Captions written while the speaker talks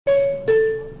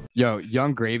Yo,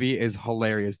 Young Gravy is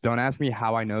hilarious. Don't ask me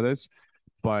how I know this,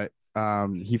 but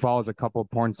he follows a couple of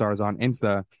porn stars on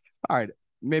Insta. All right,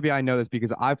 maybe I know this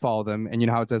because I follow them, and you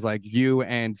know how it says like you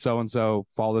and so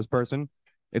follow this person.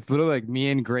 It's literally like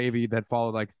me and Gravy that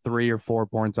follow like three or four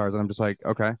porn stars, and I'm just like,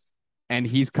 okay. And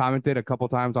he's commented a couple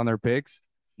times on their pics,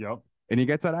 Yep. and he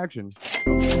gets that action.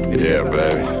 Yeah,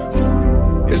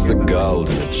 baby. It's the gold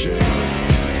in the chick.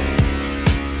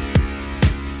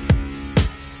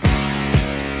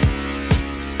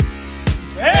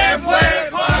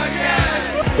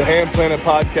 The Ham Planet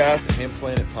Podcast. The Ham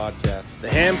Planet Podcast. The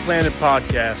Ham Planet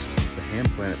Podcast. The Ham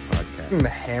Planet Podcast. The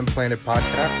Ham Planet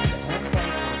Podcast.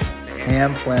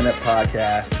 Ham Planet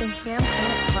Podcast. The Ham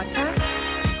Planet Podcast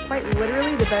is quite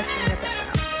literally the best thing that's ever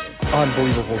happened.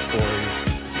 Unbelievable stories.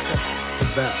 The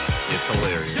best. It's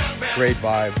hilarious. Great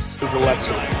vibes. There's a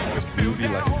lesson. It's a movie,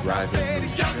 like a drive-in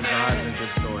movie. Good vibes and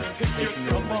good stories. Taking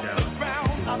you over the galaxy.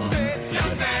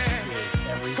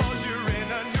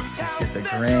 Just a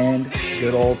grand,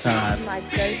 good old time. My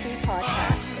go-to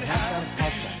podcast.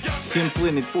 Ham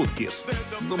Planet Podcast,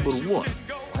 #1.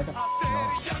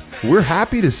 We're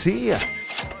happy to see you.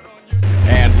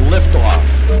 And liftoff.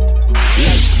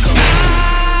 Let's go.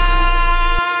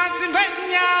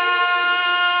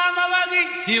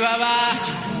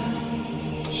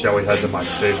 Shall we head to my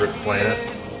favorite planet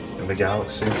in the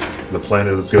galaxy? The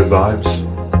planet of good vibes.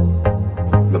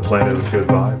 The planet of good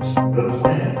vibes. The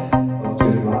planet of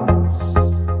good vibes.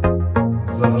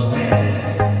 The planet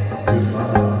of good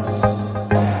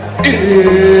vibes.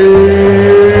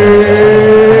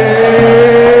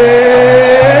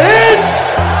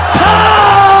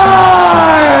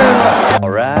 All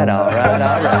right.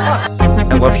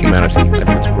 I love humanity. I think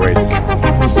it's great.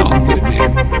 It's all good,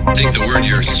 man. I think the word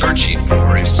you're searching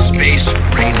for is Space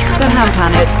Ranger. The Ham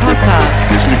Planet Podcast.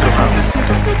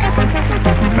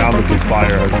 Now that the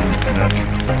fire has been set,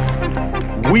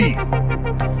 we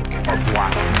are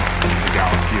blasting the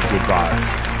galaxy of good vibes.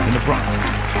 In the front.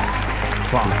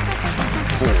 5,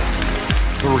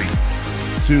 4, 3,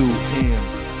 2,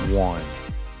 and 1.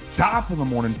 Top of the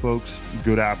morning, folks.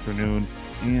 Good afternoon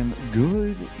and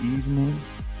good evening,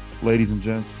 ladies and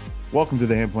gents. Welcome to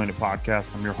the Ham Planet Podcast.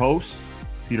 I'm your host,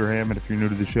 Peter Ham, and if you're new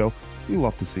to the show, we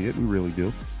love to see it. We really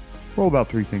do. We're all about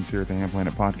three things here at the Ham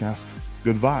Planet Podcast.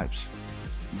 Good vibes,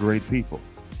 great people,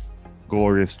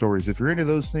 glorious stories. If you're into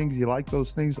those things, you like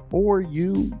those things, or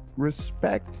you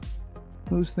respect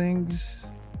those things,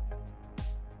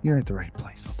 you're at the right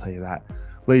place. I'll tell you that.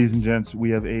 Ladies and gents, we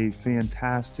have a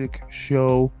fantastic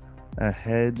show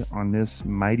ahead on this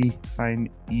mighty fine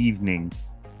evening.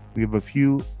 We have a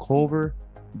few Culver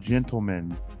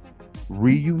gentlemen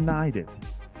reunited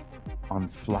on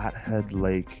Flathead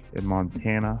Lake in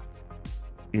Montana.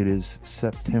 It is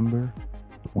September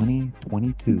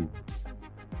 2022.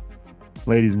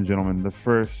 Ladies and gentlemen, the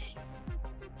first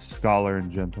scholar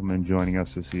and gentleman joining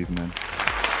us this evening,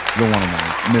 the one and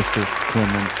only Mr.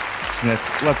 Quinlan Smith.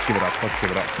 Let's give it up.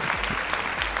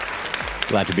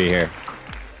 Glad to be here.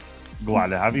 Glad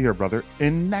to have you here, brother.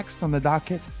 And next on the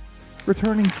docket,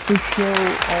 returning to the show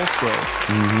also,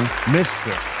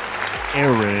 Mr.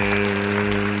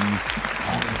 Aaron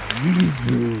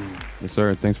Weezu. Yes,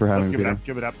 sir. Thanks for having me, Peter.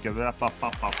 Give it up. Up.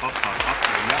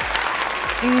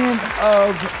 And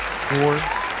of course,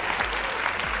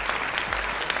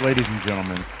 ladies and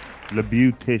gentlemen, the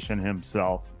beautician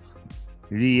himself,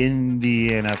 the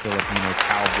Indiana Filipino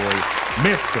cowboy,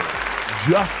 Mr.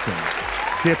 Justin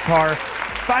Sitar.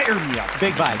 Fire me up.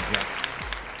 Big vibes, yes.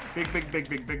 Big.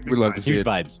 We'd love to see Huge it.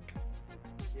 vibes.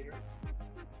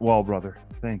 Well, brother,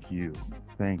 thank you.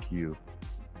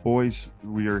 Boys,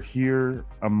 we are here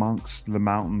amongst the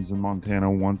mountains in Montana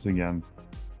once again.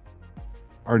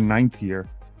 Our 9th year.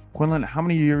 Quinlan, how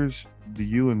many years do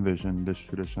you envision this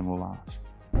tradition will last?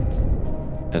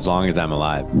 As long as I'm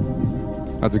alive.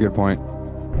 That's a good point.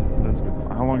 That's good.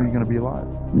 How long are you going to be alive?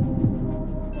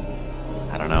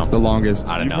 I don't know. The longest.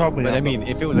 I don't You know. probably But I have mean,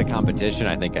 if it was a competition,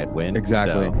 I think I'd win.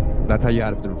 Exactly. So, That's how you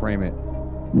have to frame it.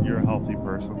 You're a healthy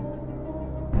person,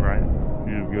 right?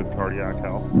 You have good cardiac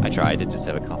health. I tried to just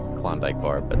have a Klondike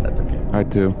bar, but that's okay. I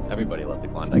too. Everybody loves a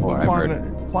Klondike bar. I've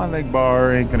heard. Klondike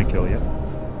bar ain't going to kill you.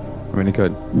 I mean, it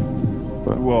could.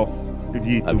 Well, if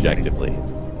you eat too Objectively.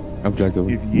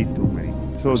 Objectively. Many. If you eat too many.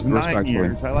 So it's 9 Respectfully.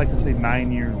 years. I like to say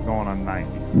 9 years going on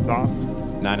 90. Thoughts?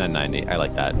 9 on 90. I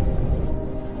like that.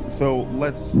 So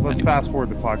let's fast forward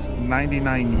the clocks. 90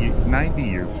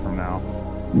 years from now,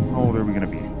 how old are we going to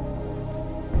be?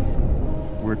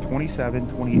 We're 27,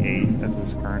 28 at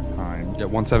this current time. Yeah,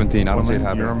 117. I don't see it You're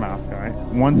a happening. math guy.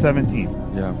 117.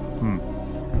 Yeah.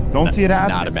 Don't see it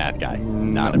happening. Not a math guy.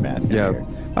 Not a math guy. Yeah. here.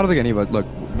 I don't think any of us look.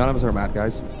 None of us are math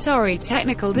guys. Sorry,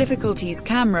 technical difficulties.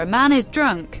 Cameraman is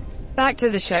drunk. Back to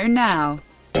the show now.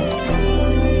 For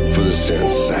the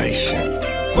sensation.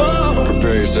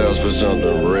 Prepare yourselves for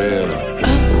something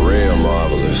real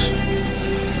marvelous.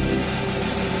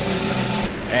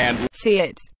 And See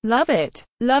it. Love it.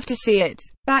 Love to see it.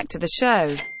 Back to the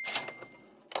show.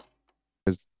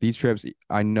 Because these trips,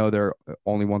 I know they're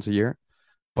only once a year,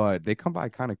 but they come by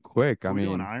kind of quick. I we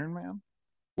doing mean, Ironman?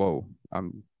 whoa.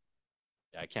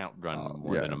 I can't run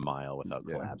more than a mile without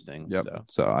collapsing. Yep. So.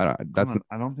 So I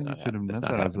don't think you should admit not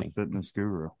that as a happening. fitness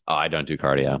guru. Oh, I don't do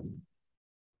cardio.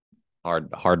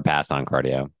 Hard pass on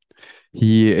cardio.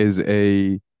 he is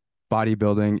a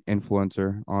bodybuilding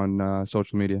influencer on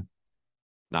social media.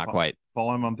 Not quite.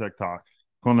 Follow him on TikTok.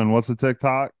 Quinlan, what's the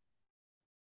TikTok?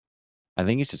 I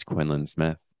think it's just Quinlan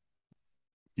Smith.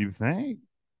 You think?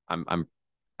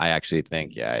 I actually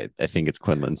think, I think it's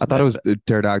Quinlan I Smith. thought it was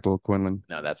Pterodactyl Quinlan.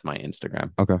 No, that's my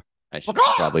Instagram. Okay. I should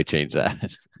probably change that.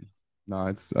 No,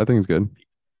 I think it's good.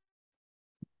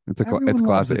 It's Everyone it's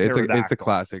loves classic. a It's a pterodactyl.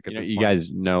 classic. at You know, this you point.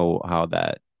 guys know how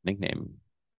that nickname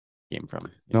came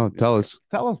from. No, tell us.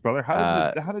 Tell us, brother.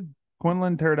 How did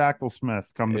Quinlan Pterodactyl Smith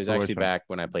come It to was fruition? actually back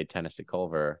when I played tennis at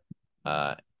Culver,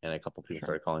 and a couple people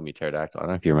started calling me Pterodactyl. I don't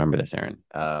know if you remember this, Aaron.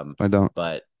 I don't.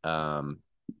 But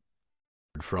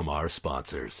From our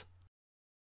sponsors.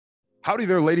 Howdy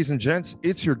there, ladies and gents.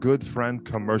 It's your good friend,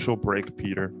 Commercial Break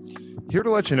Peter, here to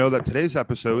let you know that today's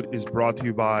episode is brought to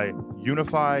you by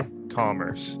Unify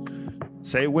Commerce.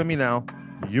 Say it with me now,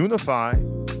 Unify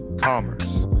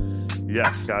Commerce.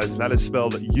 Yes, guys, that is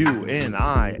spelled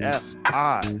UNIFI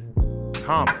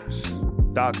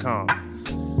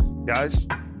commerce.com. Guys,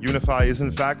 Unify is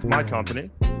in fact my company,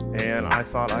 and I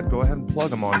thought I'd go ahead and plug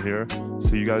them on here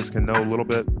so you guys can know a little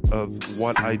bit of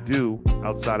what I do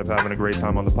outside of having a great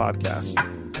time on the podcast.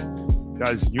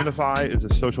 Guys, Unify is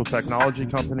a social technology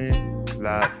company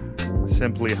that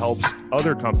simply helps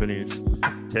other companies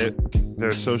take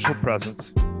their social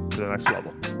presence to the next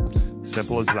level.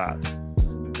 Simple as that.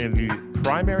 And the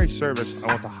primary service I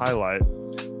want to highlight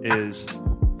is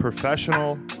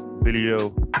professional video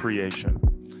creation.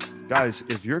 Guys,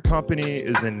 if your company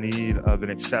is in need of an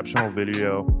exceptional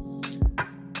video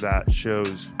that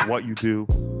shows what you do,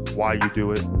 why you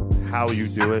do it, how you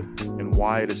do it, and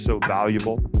why it is so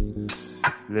valuable,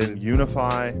 then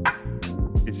Unify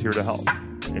is here to help.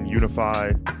 And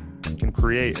Unify can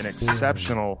create an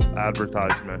exceptional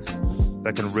advertisement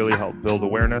that can really help build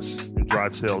awareness and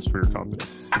drive sales for your company.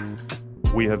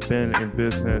 We have been in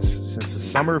business since the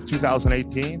summer of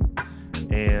 2018,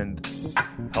 and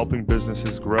helping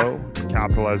businesses grow and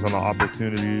capitalize on the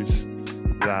opportunities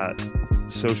that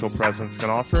social presence can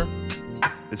offer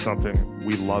is something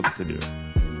we love to do.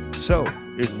 So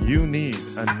if you need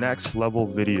a next level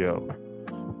video,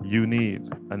 you need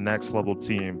a next level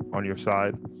team on your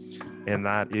side, and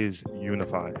that is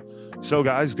Unify. So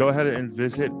guys, go ahead and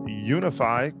visit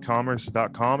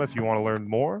unifycommerce.com if you want to learn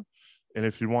more. And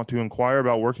if you want to inquire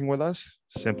about working with us,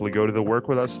 simply go to the Work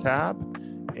With Us tab,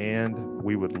 and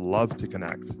we would love to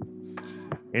connect.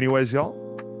 Anyways, y'all,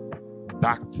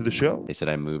 back to the show. they said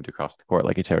I moved across the court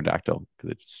like a pterodactyl because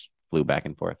it just flew back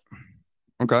and forth.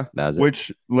 Okay. That was it.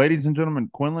 Which, ladies and gentlemen,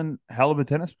 Quinlan, hell of a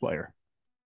tennis player.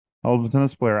 Hell of a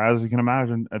tennis player. As you can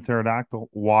imagine, a pterodactyl,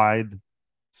 wide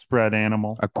spread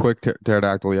animal. A quick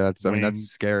pterodactyl. Yeah, that's Wings,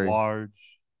 scary. Large,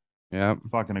 Yeah.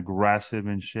 fucking aggressive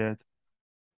and shit.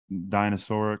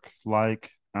 Dinosauric like.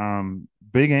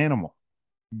 Big animal.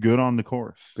 Good on the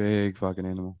course. Big fucking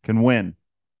animal. Can win.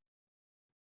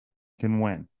 Can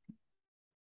win.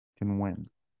 Can win.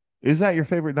 Is that your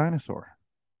favorite dinosaur?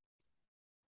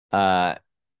 No,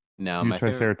 You're my a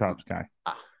favorite- Triceratops guy.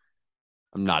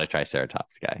 I'm not a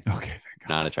Triceratops guy. Okay, thank God.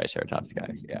 Not a Triceratops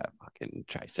guy. Yeah, fucking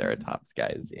Triceratops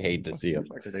guys. You hate to see them.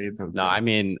 Fucking hate those No, guys. I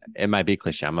mean, it might be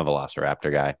cliche. I'm a Velociraptor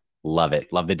guy. Love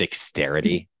it. Love the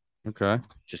dexterity. Okay.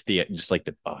 Just like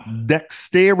the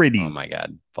Dexterity. oh my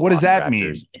god. What does that mean?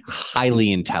 Velociraptors,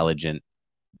 highly intelligent.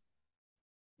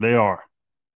 They are.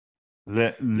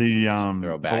 The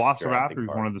Throwback Jurassic Velociraptor is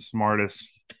Park. one of the smartest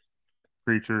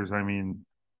creatures, I mean,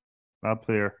 up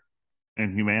there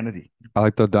in humanity. I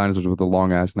like the dinosaurs with the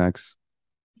long ass necks.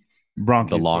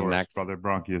 Bronchiosaurus, long necks. brother.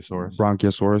 Bronchiosaurus.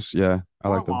 Bronchiosaurus. Yeah, I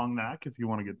Or like them. long neck, if you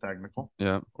want to get technical.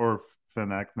 Yeah. Or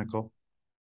phenechnical.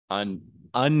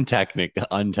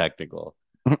 Untechnical.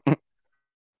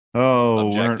 Oh,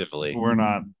 Objectively. we're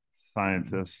not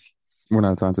scientists. We're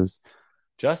not scientists.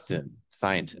 Justin,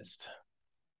 scientist.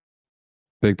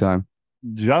 Big time.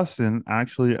 Justin,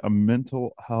 actually a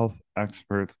mental health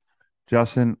expert.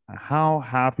 Justin, how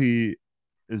happy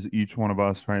is each one of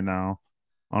us right now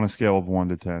on a scale of 1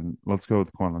 to 10? Let's go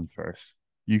with Quinlan first.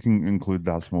 You can include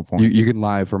decimal points. You can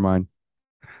lie for mine.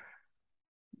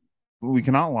 We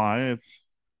cannot lie.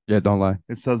 Yeah, don't lie.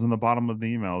 It says in the bottom of the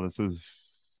email, this is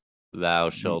Thou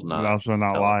shalt not. Thou shalt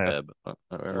not tell a lie. fib.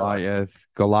 Goliath. All right,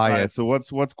 Goliath. so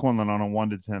what's Quinlan on a 1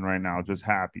 to 10 right now? Just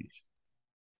happy.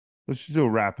 Let's just do a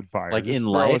rapid fire. Like Just in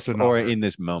throw life us a or number. in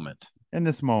this moment? In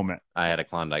this moment. I had a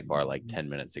Klondike bar like 10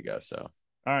 minutes ago, so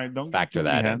All right, don't factor give too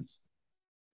many that in. hints.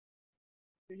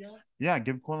 Yeah,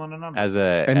 give Quinlan a number. As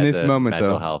a In this moment, mental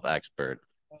though. health expert's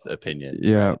opinion.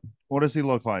 Yeah. right? What does he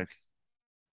look like?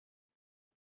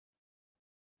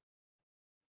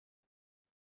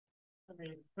 I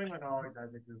mean, Quinlan always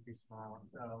has a goofy smile,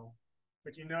 so,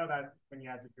 but you know that when he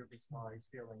has a goofy smile, he's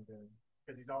feeling good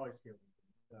because he's always feeling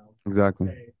good. So Exactly.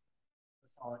 I'd say a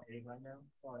solid 8 right now.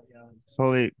 Solid, yeah.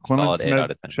 So Quinlan Solid 8 out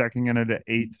Smith of 10. checking in at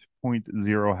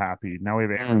 8.0 happy. Now we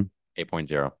have Aaron.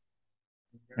 8.0.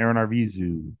 Aaron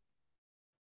Arvizu.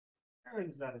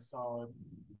 Aaron's at a solid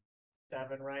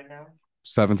 7 right now.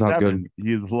 7 sounds good.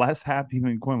 He is less happy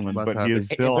than Quinlan, Less but he happy. is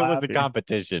If still it was a happy.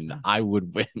 competition, I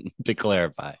would win, to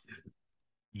clarify.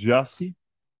 Justy,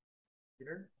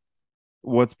 Peter?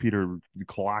 what's Peter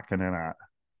clocking in at?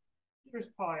 Peter's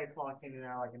probably clocking it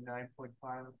out like a 9.5 with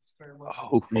the square one.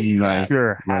 Oh, nice.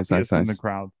 Sure, Nice, happiest nice, in the nice.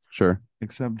 crowd. Sure.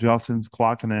 Except Justin's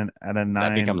clocking in at a 9.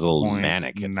 That becomes a little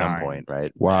manic at some point,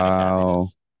 right? Wow. Manic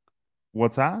happiness.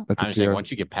 What's that? That's a I'm just saying, pure.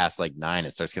 once you get past like 9,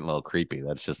 it starts getting a little creepy.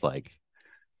 That's just like,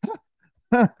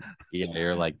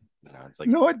 you're like, you know, it's like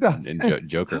No, it doesn't. in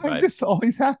Joker I vibes. just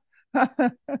always have. I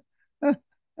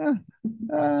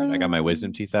got my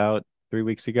wisdom teeth out 3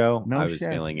 weeks ago. No I was shit.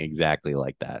 feeling exactly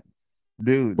like that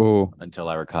Dude. Oh, until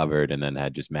I recovered and then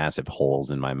had just massive holes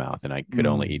in my mouth and I could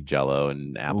only eat Jello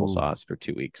and applesauce for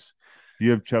 2 weeks.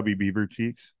 You have chubby beaver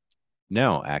cheeks?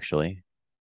 No, actually,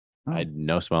 Oh. I had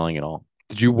no swelling at all.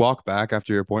 did you walk back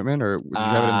after your appointment, or did you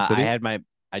have it in the city? I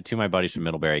had 2 of my buddies from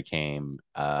Middlebury came.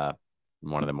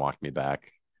 One of them walked me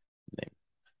back. They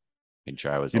made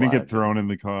sure I was You didn't alive. get thrown in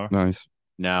the car? Nice.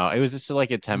 No, it was just like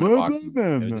a 10-minute walk. It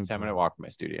was a 10-minute walk from my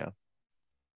studio.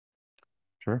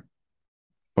 Sure.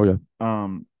 Oh, yeah.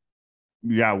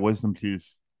 Yeah, wisdom teeth.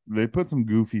 They put some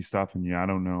goofy stuff in you. I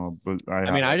don't know, but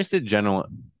I mean, I just did general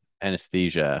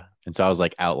anesthesia, and so I was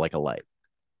like out like a light.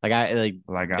 Like I they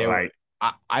were-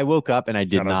 I woke up and I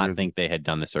did Shout out not Grizzly. think they had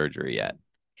done the surgery yet.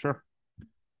 Sure.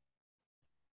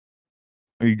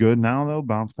 Are you good now though?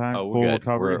 Bounce back, Oh, full we're good.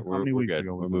 recovery. How We're many weeks good.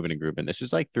 ago We're was moving a group in. This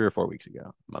was like 3 or 4 weeks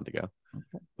ago, a month ago.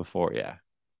 Okay. Before, yeah.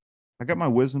 I got my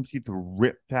wisdom teeth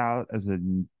ripped out as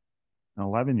an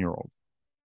 11-year-old.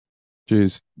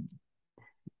 Jeez.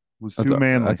 Was That's too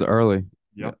manly. That's early.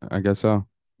 Yep. I guess so.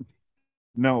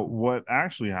 No, what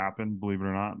actually happened, believe it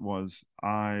or not, was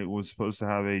I was supposed to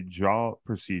have a jaw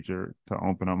procedure to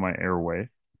open up my airway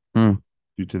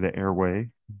due to the airway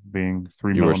being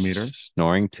 3 You were millimeters.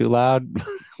 snoring too loud.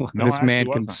 No, This I man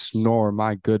actually can wasn't. snore.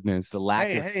 My goodness. The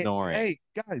lack of snoring. Hey,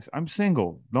 guys, I'm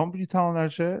single. Don't be telling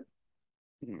that shit.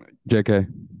 JK.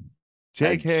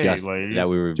 JK, Just ladies. that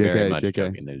we were very JK, much JK.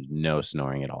 joking. There's no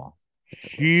snoring at all.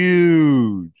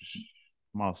 Huge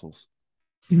muscles.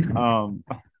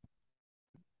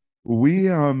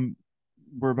 We're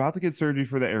about to get surgery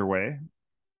for the airway,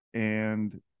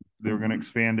 and they were going to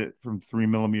expand it from 3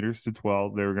 millimeters to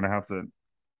 12. They were going to have to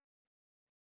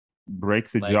break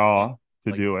the Like- jaw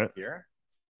to like do it. Here,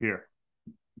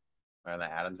 or the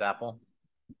Adam's apple.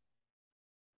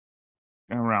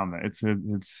 Around there, it's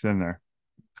in there.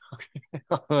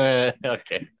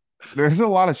 Okay. There's a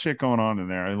lot of shit going on in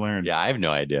there. I learned. Yeah, I have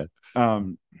no idea.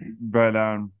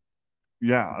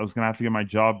 Yeah, I was gonna have to get my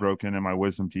jaw broken and my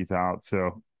wisdom teeth out.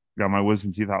 So got my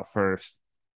wisdom teeth out first,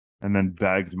 and then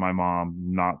begged my mom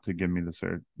not to give me the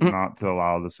surgery, not to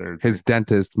allow the surgery. His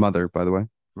dentist mother, by the way.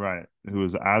 Right, who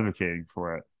was advocating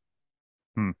for it.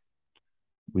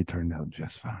 We turned out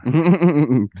just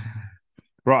fine.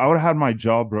 Bro, I would have had my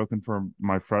jaw broken for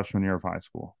my freshman year of high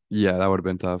school. Yeah, that would have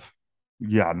been tough.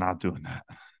 Yeah, not doing that.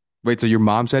 Wait, so your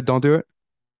mom said don't do it?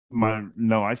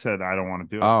 No, I said I don't want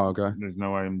to do it. Oh, okay. There's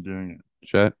no way I'm doing it.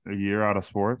 Shit. A year out of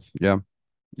sports. Yeah,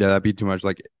 that'd be too much.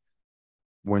 Like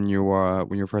when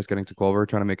you're first getting to Culver,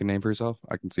 trying to make a name for yourself,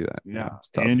 I can see that. Yeah, it's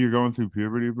tough. and you're going through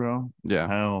puberty, bro. Yeah.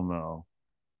 Hell no.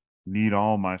 Need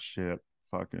all my shit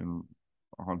fucking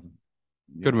on.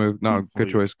 Good move. No, on good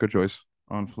fleek. choice. Good choice.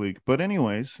 On fleek. But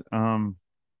anyways,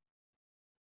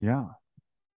 yeah.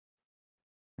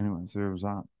 Anyways, there was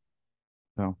that.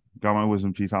 So got my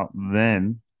wisdom teeth out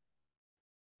then.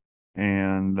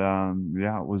 And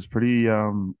yeah, it was pretty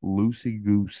loosey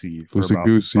goosey for about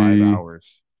Loosey-goosey. 5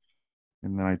 hours.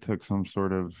 And then I took some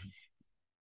sort of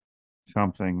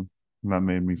something that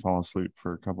made me fall asleep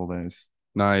for a couple days.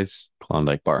 Nice.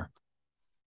 Klondike bar.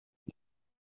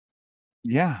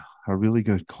 Yeah, a really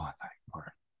good Klondike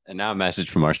bar. And now a message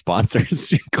from our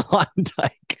sponsors,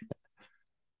 Klondike.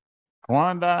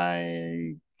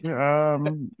 Klondike, they're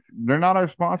not our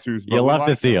sponsors, but you love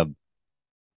to like see them.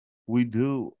 We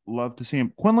do love to see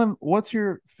them. Quinlan, what's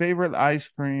your favorite ice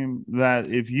cream that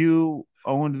if you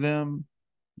owned them,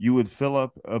 you would fill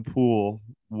up a pool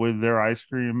with their ice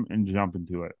cream and jump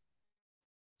into it?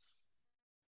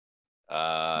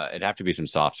 It'd have to be some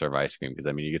soft serve ice cream because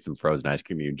I mean, you get some frozen ice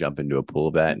cream, you jump into a pool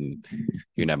of that, and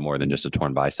you can have more than just a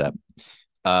torn bicep.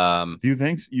 Do you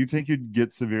think you'd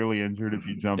get severely injured if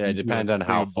you jump? Yeah, it depends on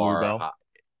how far.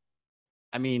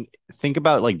 I mean, think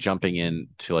about like jumping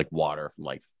into like water from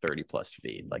like 30 plus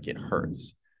feet. Like it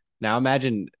hurts. Now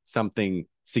imagine something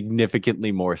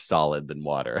significantly more solid than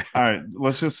water. All right,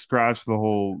 let's just scratch the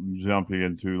whole jumping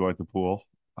into like the pool.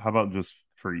 How about just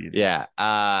free eating? Yeah.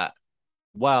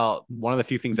 Well, one of the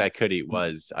few things I could eat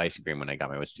was ice cream when I got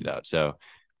my wisdom tooth out. So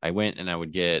I went and I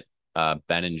would get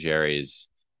Ben and Jerry's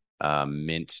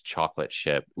mint chocolate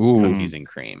chip cookies and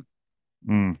cream.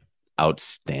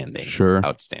 Outstanding. Sure.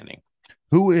 Outstanding.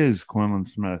 Who is Quinlan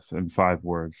Smith in 5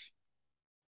 words?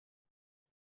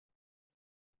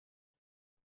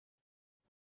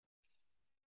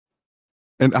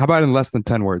 And how about in less than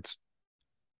 10 words?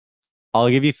 I'll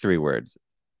give you 3 words.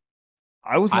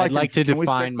 I'd like to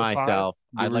define myself.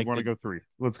 I'd like to go 3.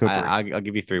 Let's go 3. I'll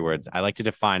give you 3 words. I like to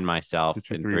define myself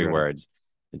in 3 words.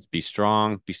 It's be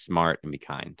strong, be smart, and be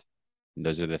kind. And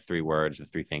those are the 3 words, the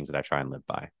 3 things that I try and live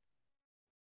by.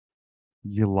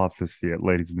 You love to see it,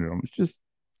 ladies and gentlemen. Just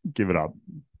give it up.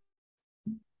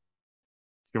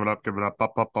 Let's give it up,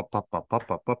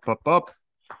 up.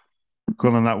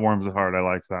 Quinlan, that warms the heart. I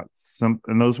like that.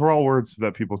 And those were all words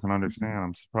that people can understand.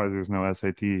 I'm surprised there's no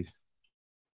SAT.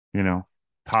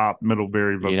 Top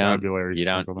Middlebury vocabulary. You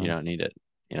don't need it.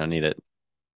 You don't need it.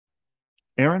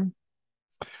 Aaron,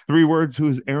 3 words. Who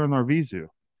is Aaron Arvizu?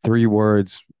 3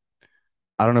 words.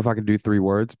 I don't know if I can do 3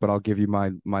 words, but I'll give you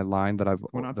my line that I've.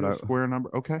 Went out to a square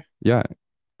number. Okay. Yeah.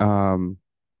 The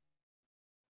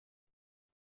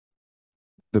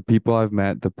people I've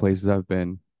met, the places I've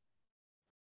been.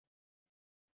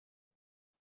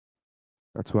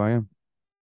 That's who I am.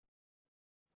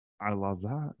 I love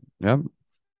that. Yep.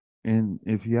 And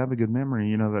if you have a good memory,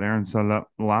 you know that Aaron said that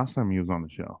last time he was on the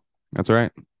show. That's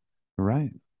right.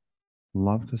 Right.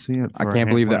 Love to see it. I can't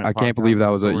believe that. I can't believe that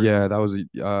was a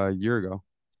year ago.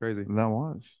 Crazy. That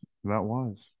was.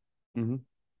 Mm-hmm.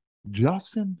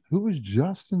 Justin, who was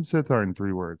Justin Sitar in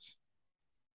 3 words?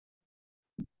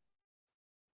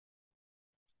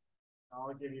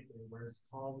 I'll give you 3 words.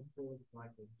 Calm, cool, and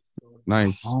collected.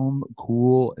 Nice. Calm,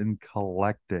 cool, and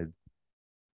collected.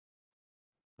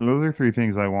 Those are 3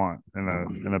 things I want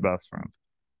in a best friend.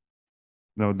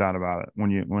 No doubt about it.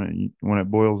 When it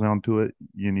boils down to it,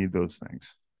 you need those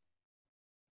things.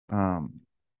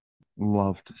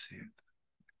 Love to see it.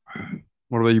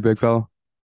 What about you, big fella?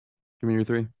 Give me your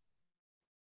 3.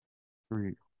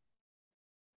 3.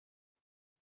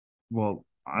 Well,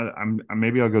 I'm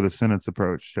maybe I'll go the sentence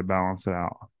approach to balance it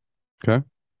out. Okay.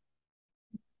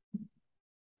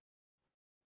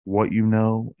 What you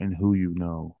know and who you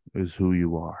know is who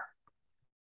you are.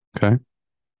 Okay.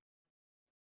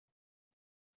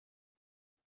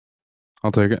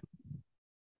 I'll take it. I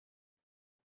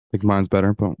think mine's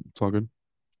better, but it's all good.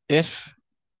 If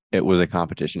it was a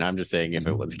competition, I'm just saying if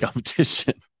it was a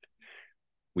competition,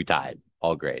 we tied.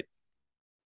 All great.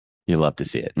 You love to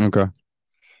see it. Okay.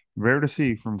 Rare to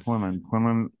see from Quinlan.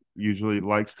 Quinlan usually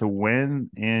likes to win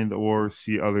and or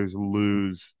see others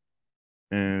lose.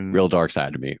 And real dark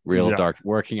side of me. Dark.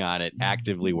 Working on it.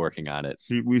 Actively working on it.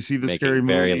 We see the making scary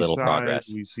movie very little side.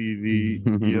 Progress. We see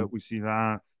the we see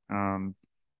that. Do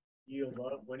you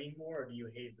love winning more or do you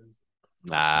hate losing?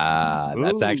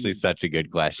 That's actually such a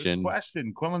good question. Good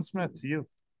question. Quinlan Smith, to you.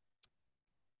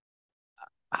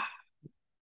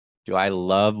 Do I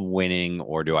love winning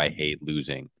or do I hate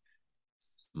losing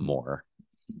more?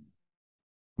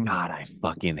 God, I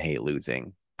fucking hate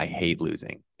losing. I hate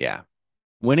losing. Yeah.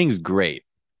 Winning's great,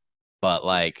 but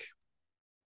like,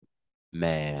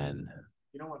 man.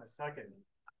 You don't want to suck it.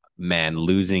 Man,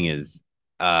 losing is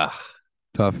tough.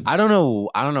 I don't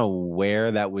know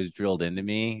where that was drilled into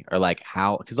me or like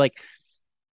how, because like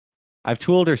I have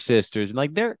 2 older sisters and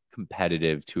like they're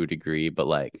competitive to a degree, but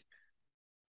like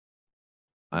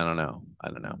I don't know.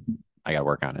 I gotta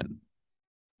work on it.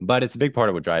 But it's a big part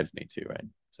of what drives me too, right?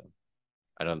 So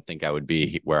I don't think I would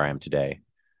be where I am today.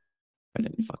 I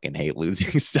didn't fucking hate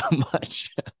losing so much.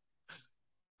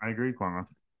 I agree, Quinlan.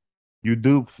 You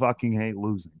do fucking hate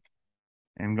losing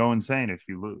and go insane if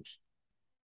you lose.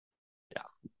 Yeah.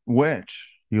 Which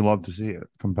you love to see it.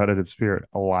 Competitive spirit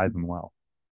alive and well.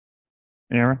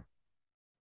 Aaron,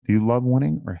 do you love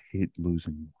winning or hate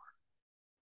losing?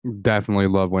 Definitely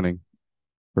love winning,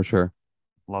 for sure.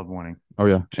 Love winning. Oh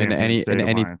yeah, in Champion any state of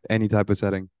any mind. any type of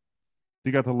setting.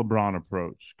 You got the LeBron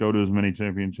approach. Go to as many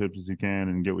championships as you can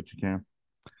and get what you can.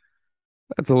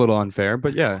 That's a little unfair,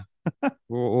 but yeah,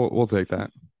 we'll take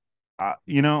that.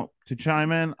 To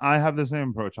chime in, I have the same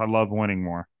approach. I love winning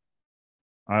more.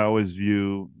 I always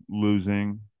view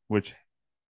losing, which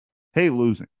hate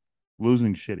losing,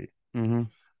 losing shitty, Mm-hmm.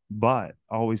 but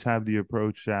I always have the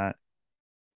approach that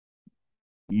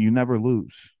you never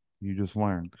lose. You just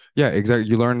learn. Yeah, exactly.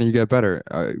 You learn and you get better.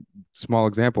 Small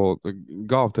example,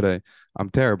 golf today. I'm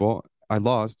terrible. I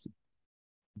lost,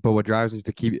 but what drives me is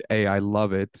to keep A, I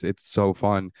love it. It's so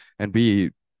fun. And B,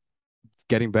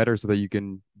 getting better so that you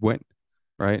can win,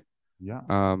 right?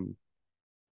 Yeah.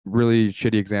 Really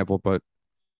shitty example, but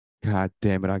God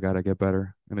damn it, I gotta get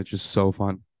better. And it's just so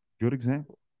fun. Good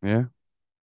example. Yeah.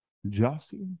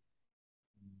 Justin,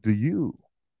 do you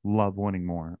love winning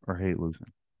more or hate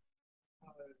losing?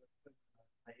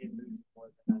 I hate losing more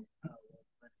than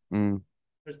I Mm.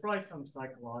 There's probably some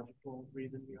psychological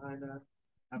reason behind that.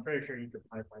 I'm pretty sure you could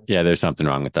probably find. Yeah, there's something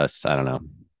wrong with us. I don't know.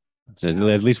 So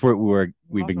at least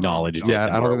we've acknowledged it. Yeah,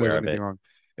 and I don't we're think there's aware of anything it. wrong.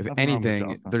 If Nothing wrong with anything,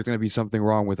 Delta. there's going to be something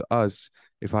wrong with us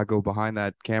if I go behind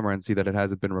that camera and see that it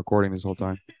hasn't been recording this whole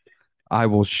time. I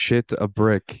will shit a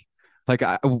brick. Like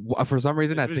for some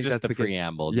reason, This I was think just that's the case.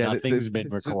 preamble. Yeah, Nothing's been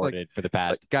it's just like- recorded for the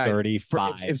past guys,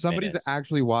 35 if somebody's minutes.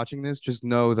 actually watching this, just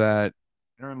know that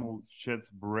Aaron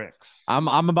shits bricks. I'm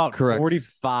about Correct.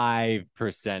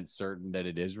 45% certain that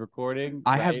it is recording.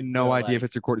 I have right? no So, idea if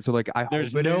it's recorded. So like, I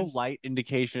there's hope it no is. light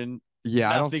indication.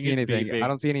 Yeah, I don't nothing see is anything. beeping. I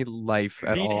don't see any life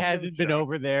at Pete all. hasn't been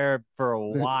over there for a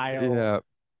while. Yeah,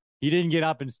 He didn't get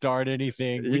up and start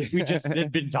anything. We just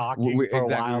had been talking for a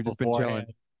while We've just been chilling.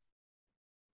 beforehand.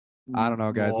 I don't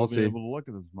know, guys. I'll We'll be see. able to look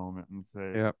at this moment and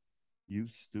say, Yep. "You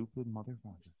stupid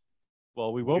motherfucker."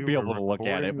 Well, we won't We be were able to look at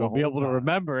recording it. the We'll be whole able to time.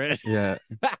 remember it. Yeah.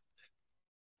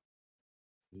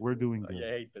 We're doing good. You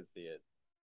hate to see it.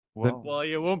 Well, Well,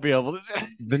 you won't be able to.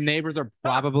 The neighbors are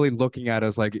probably looking at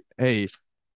us like, hey,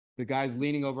 the guy's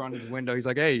leaning over on his window. He's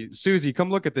like, hey, Susie, come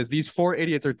look at this. These four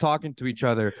idiots are talking to each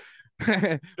other. No,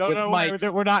 With no,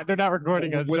 mics. we're not. They're not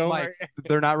recording us. With Don't mics. worry.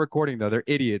 They're not recording though. They're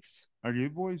idiots. are you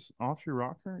boys off your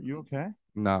rocker? You okay?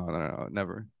 No,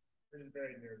 never. It is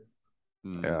very nervous.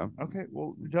 Yeah. Okay.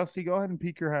 Well, Justy, go ahead and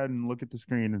peek your head and look at the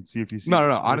screen and see if you see. No.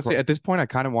 Honestly, at this point, I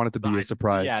kind of want it to be a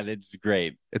surprise. Yeah, that's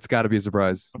great. It's got to be a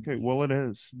surprise. Okay. Well, it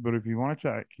is. But if you want to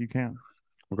check, you can.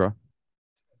 Okay.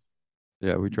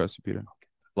 Yeah, we trust you, Peter.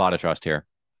 A lot of trust here.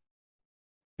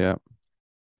 Yeah. All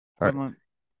right. Quinlan,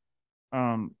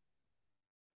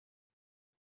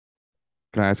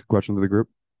 Can I ask a question to the group?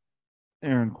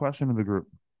 Aaron, question to the group.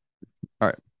 All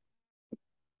right.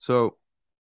 So,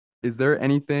 is there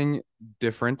anything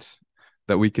different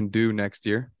that we can do next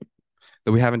year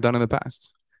that we haven't done in the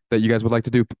past that you guys would like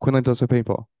to do? Quinlan, don't say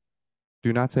paintball.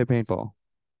 Do not say paintball.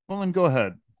 Quinlan, go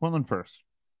ahead. Quinlan first,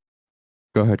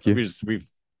 Go ahead, Keith. We've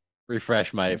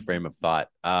refreshed my frame of thought.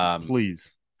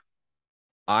 please.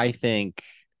 I think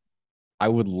I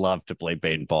would love to play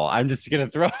paintball. I'm just gonna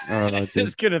throw. Oh,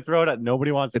 just gonna throw it out.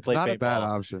 Nobody wants to It's play not paintball. a bad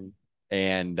option.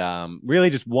 And really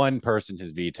just one person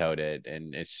has vetoed it,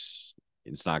 and it's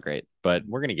not great, but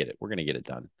we're gonna get it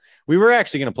done. We were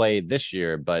actually gonna play this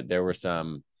year, but there were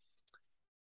some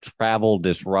travel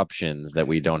disruptions that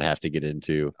we don't have to get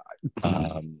into,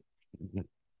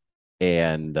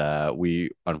 and we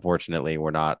unfortunately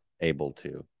were not able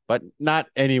to, but not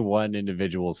any one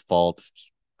individual's fault.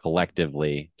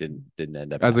 Collectively didn't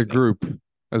end up As a happening. group,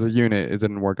 as a unit, it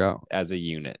didn't work out. as a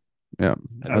unit. Yeah.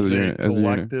 As a unit. As a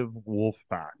unit. collective wolf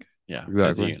pack. Yeah, as a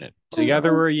Exactly. unit.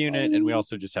 Together we're a unit, and we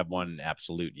also just have one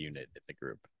absolute unit in the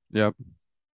group. Yep.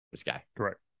 This guy.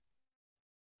 Correct.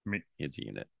 Me. He's a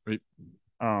unit.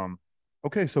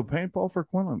 Okay, so paintball for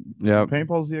Quinlan. Yep.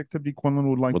 Paintball is the activity Quinlan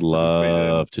would like Would to participate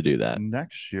in love to do that.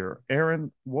 next year.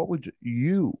 Aaron, what would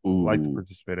you like to Ooh.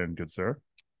 participate in, good sir?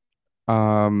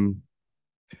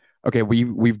 Okay,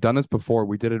 we've done this before.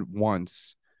 We did it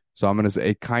once. So I'm gonna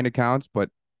say it kind of counts, but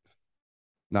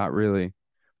not really.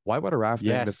 Whitewater rafting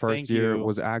the Yes, first thank year you.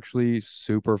 was actually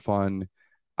super fun.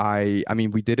 I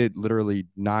mean, we did it literally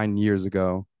 9 years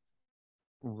ago.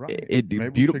 Right. It Maybe we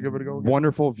beautiful, should give it a go again.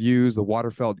 wonderful views. The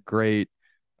water felt great.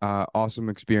 Awesome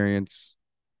experience.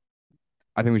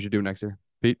 I think we should do it next year.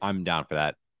 Pete, I'm down for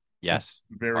that. Yes.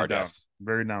 Very Hard down. yes.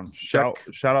 Very down. Check.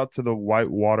 Shout out to the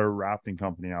Whitewater Rafting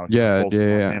Company out Yeah, here. Folks,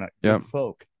 yeah. Montana. Good Yep.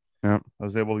 folk. Yep. I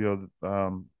was able to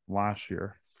go last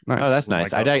year. nice. Oh, that's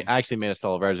Like nice. I a- actually made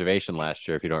a reservation last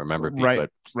year, if you don't remember, Pete, Right,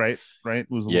 but right.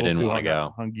 It was a You little didn't too wanna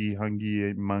go. hungy,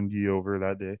 mungy over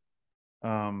that day.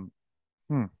 Um,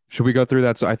 Should we go through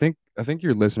that? So I think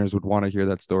your listeners would want to hear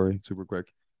that story super quick.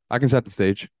 I can set the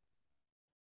stage.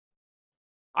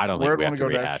 I don't Where think we do have you to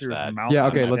want to go rehash next? Here, that. Mount Yeah,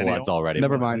 okay, Centennial let's That's already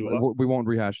never in mind. Missoula. We won't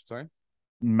rehash it. Sorry.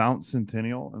 Mount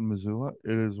Centennial in Missoula.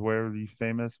 It is where the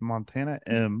famous Montana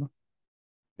M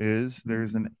is.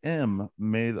 There's an M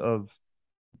made of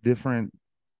different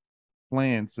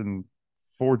plants and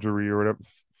forgery or whatever.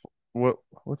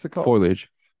 What's it called? Foliage.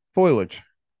 Foliage.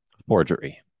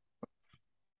 Forgery.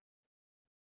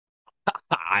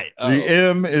 The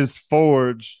M is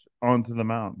forged onto the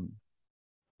mountain.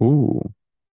 Ooh,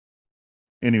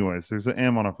 Anyways, there's an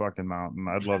M on a fucking mountain.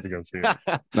 I'd love to go see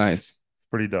it. nice.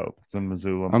 Pretty dope. It's in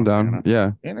Missoula, I'm Montana. down.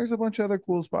 Yeah. And there's a bunch of other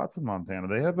cool spots in Montana.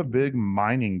 They have a big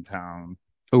mining town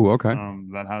Oh, okay.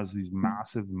 that has these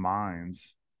massive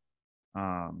mines.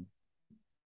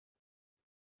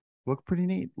 Look pretty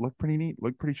neat. Look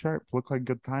pretty sharp. Look like a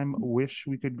good time. Wish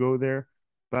we could go there,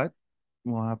 but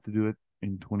we'll have to do it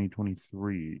in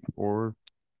 2023 or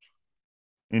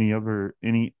any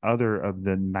other of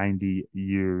the 90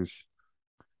 years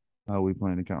we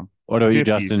plan to come. What about you,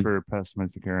 50 Justin? for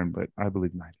pessimistic Aaron, but I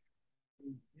believe 90.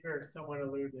 You heard someone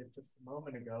alluded just a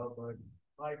moment ago, but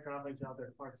by traveling to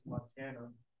other parts of Montana,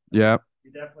 Yeah.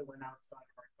 we definitely went outside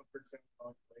of our comfort zone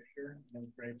on Glacier, and it was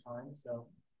a great time. So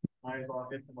might as well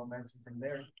hit the momentum from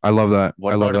there. I love that.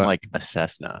 What I love about in that. like a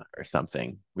Cessna or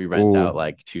something? We rent Ooh. out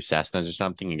like 2 Cessnas or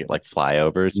something and get like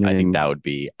flyovers. I think that would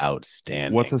be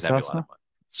outstanding. What's a That'd be lot Cessna? of fun.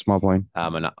 Small plane.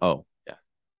 Yeah.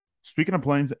 Speaking of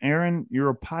planes, Aaron, you're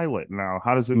a pilot now.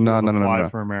 How does it feel No, to no, no, no, fly no.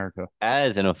 for America?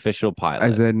 As an official pilot.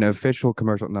 As an official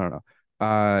commercial. No.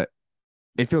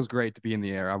 It feels great to be in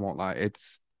the air. I won't lie.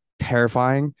 It's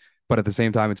terrifying, but at the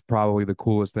same time, it's probably the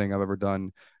coolest thing I've ever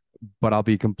done. But I'd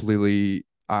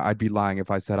be lying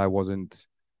if I said I wasn't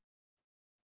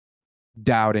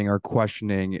doubting or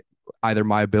questioning either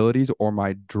my abilities or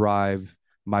my drive,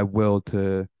 my will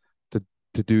to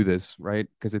do this, right?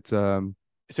 Because it's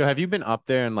So have you been up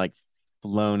there and like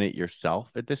flown it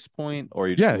yourself at this point, or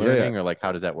you're just learning, or like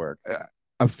how does that work?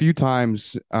 A few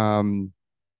times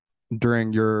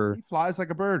during your He flies like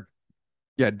a bird.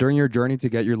 during your journey to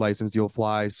get your license, you'll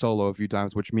fly solo a few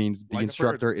times, which means the Like a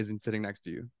instructor isn't sitting next to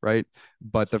you, right?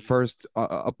 But the first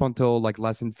up until like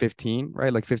lesson 15,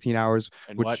 right? Like 15 hours.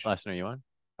 And which, what lesson are you on?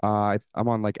 I'm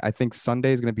on like I think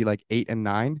Sunday is gonna be like 8 and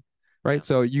 9, right? Yeah.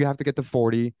 So you have to get to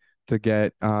 40 to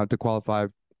get to qualify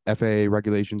FAA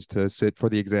regulations to sit for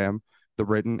the exam, the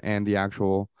written and the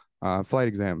actual flight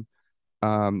exam.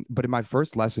 But in my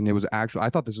first lesson, it was actually I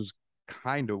thought this was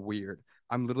kind of weird.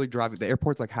 I'm literally driving. The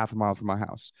airport's like half a mile from my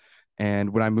house,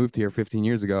 and when I moved here 15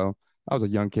 years ago, I was a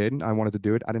young kid. I wanted to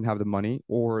do it. I didn't have the money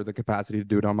or the capacity to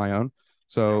do it on my own.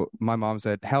 So my mom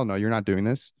said, "Hell no, you're not doing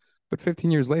this." But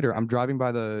 15 years later, I'm driving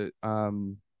by the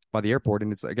airport,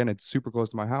 and it's super close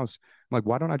to my house. I'm like,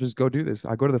 why don't I just go do this?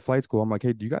 I go to the flight school. I'm like,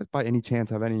 hey, do you guys by any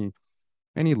chance have any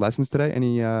lessons today?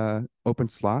 Any open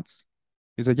slots?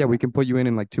 He's like, yeah, we can put you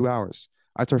in like 2 hours.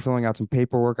 I start filling out some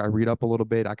paperwork. I read up a little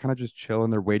bit. I kind of just chill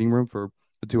in their waiting room for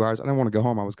the 2 hours. I didn't want to go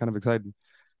home. I was kind of excited.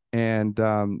 And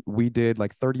we did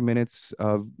like 30 minutes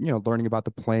of, learning about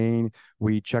the plane.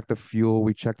 We checked the fuel.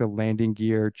 We checked the landing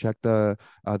gear, checked the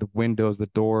windows, the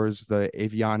doors, the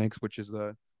avionics, which is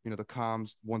the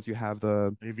comms once you have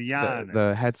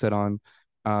the headset on.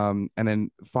 And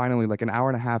then finally, like an hour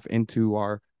and a half into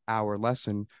our hour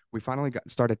lesson, we finally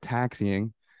started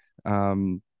taxiing.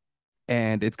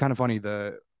 And it's kind of funny,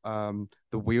 the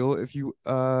wheel, if you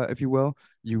will,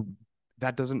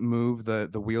 that doesn't move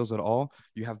the wheels at all.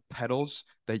 You have pedals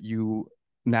that you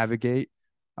navigate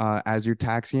as you're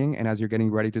taxiing and as you're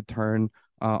getting ready to turn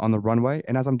on the runway.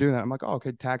 And as I'm doing that, I'm like, oh,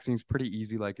 okay, taxiing is pretty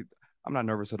easy. Like I'm not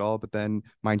nervous at all. But then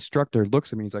my instructor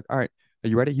looks at me. He's like, all right, are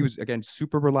you ready? He was, again,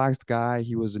 super relaxed guy.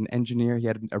 He was an engineer. He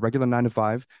had a regular 9 to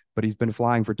 5, but he's been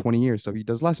flying for 20 years. So he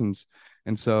does lessons.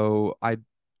 And so I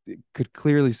could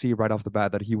clearly see right off the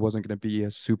bat that he wasn't going to be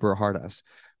a super hard ass.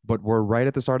 But we're right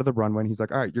at the start of the runway, and he's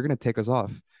like, all right, you're going to take us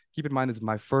off. Keep in mind, this is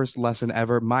my first lesson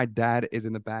ever. My dad is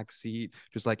in the back seat,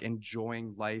 just like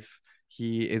enjoying life.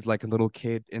 He is like a little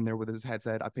kid in there with his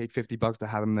headset. I paid $50 to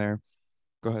have him there.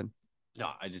 Go ahead. No,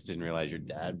 I just didn't realize your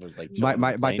dad was like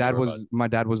my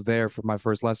dad was there for my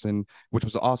first lesson, which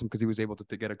was awesome because he was able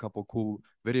to get a couple cool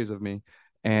videos of me.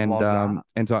 And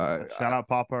so shout out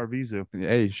Papa Arvizu.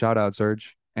 Hey, shout out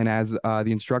Serge. And as the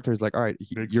instructor is like, all right,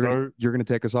 you're going to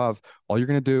take us off. All you're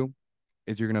going to do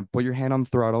is you're going to put your hand on the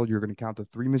throttle. You're going to count to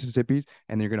 3 Mississippis,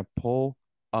 and then you're going to pull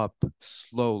up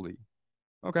slowly.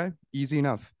 Okay, easy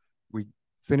enough. We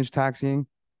finished taxiing.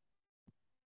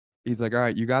 He's like, all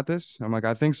right, you got this? I'm like,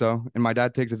 I think so. And my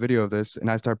dad takes a video of this,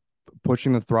 and I start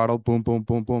pushing the throttle, boom, boom,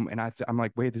 boom, boom, and I'm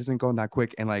like, wait, this isn't going that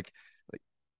quick, and like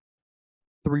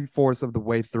 3/4 of the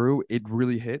way through, it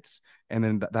really hits, and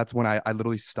then that's when I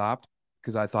literally stopped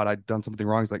because I thought I'd done something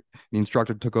wrong. It's like the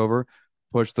instructor took over,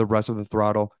 pushed the rest of the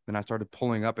throttle, then I started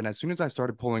pulling up, and as soon as I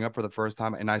started pulling up for the first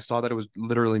time, and I saw that it was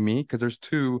literally me, because there's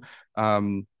two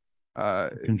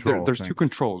there's two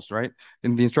controls, right?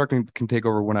 And the instructor can take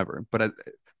over whenever, but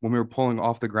when we were pulling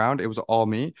off the ground, it was all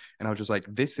me, and I was just like,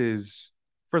 this is.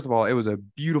 First of all, it was a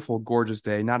beautiful, gorgeous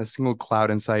day, not a single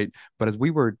cloud in sight. But as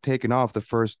we were taking off the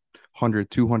first 100,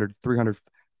 200,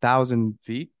 300,000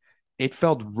 feet, it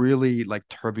felt really like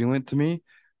turbulent to me.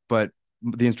 But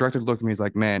the instructor looked at me, he's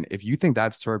like, man, if you think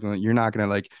that's turbulent, you're not going to,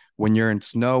 like, when you're in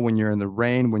snow, when you're in the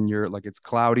rain, when you're like, it's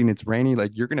cloudy and it's rainy,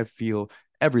 like you're going to feel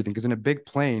everything. Because in a big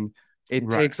plane, it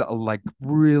takes a like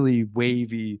really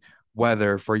wavy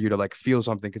weather for you to like feel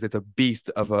something, because it's a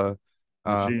beast of a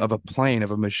plane,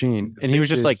 of a machine. And he was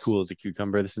just like cool as a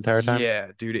cucumber this entire time. Yeah,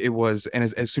 dude, it was.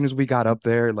 And as soon as we got up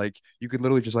there, like you could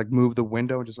literally just like move the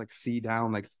window and just like see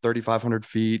down like 3,500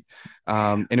 feet.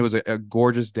 And it was a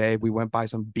gorgeous day. We went by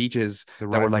some beaches that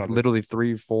were like literally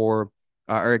 3, 4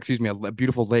 or excuse me, a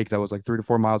beautiful lake that was like 3 to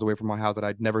 4 miles away from my house that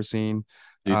I'd never seen.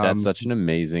 Dude, that's such an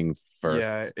amazing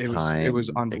it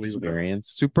was unbelievable experience.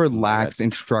 Super lax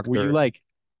instructor. Were you like,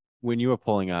 when you were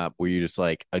pulling up, were you just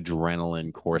like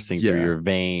adrenaline coursing through your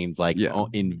veins, like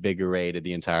invigorated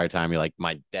the entire time? You're like,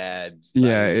 my dad's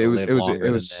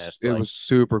it was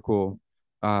super cool.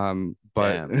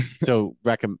 But so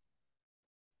recommend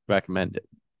it.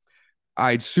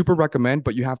 I'd super recommend,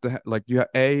 but you have to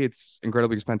it's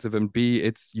incredibly expensive, and B,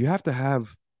 you have to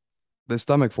have the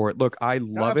stomach for it. Look, I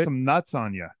love it. Some nuts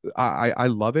on you. I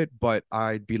love it, but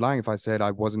I'd be lying if I said I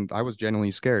wasn't. I was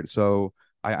genuinely scared. So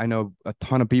I know a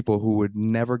ton of people who would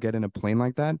never get in a plane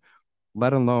like that,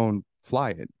 let alone fly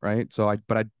it, right? So I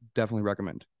definitely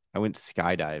recommend. I went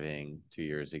skydiving 2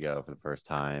 years ago for the first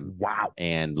time. Wow.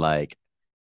 And like,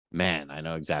 man, I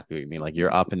know exactly what you mean. Like,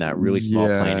 you're up in that really small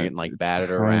plane, you're getting like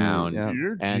battered around. Yeah.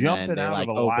 You're and jumping then out like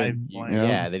of a live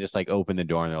plane. They just like open the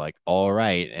door and they're like, all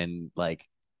right. And like,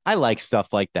 I like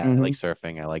stuff like that. I like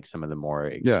surfing. I like some of the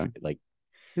more like,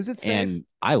 is it safe? And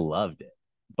I loved it.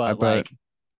 But like,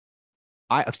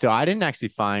 I didn't actually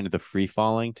find the free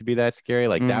falling to be that scary.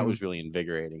 Like that was really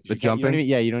invigorating. The jumping,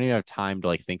 you don't even have time to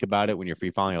like think about it when you're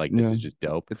free falling. You're like, this is just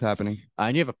dope. It's happening.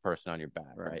 And you have a person on your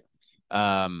back, right?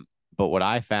 But what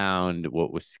I found,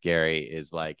 what was scary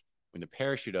is like when the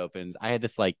parachute opens. I had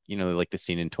this like, like the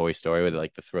scene in Toy Story where they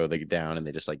like to throw the down and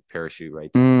they just like parachute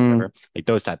right there, whatever. Like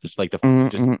those types, just like the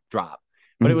just drop.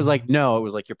 But it was like, no, it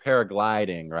was like you're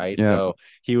paragliding, right? Yeah. So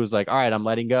he was like, all right, I'm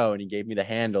letting go. And he gave me the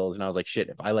handles. And I was like, shit,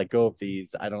 if I let go of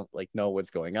these, I don't like know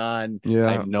what's going on. Yeah.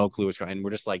 I have no clue what's going on. And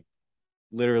we're just like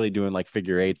literally doing like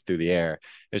figure eights through the air.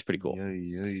 It was pretty cool.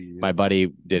 My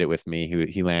buddy did it with me.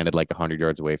 He landed like 100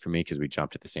 yards away from me because we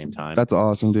jumped at the same time. That's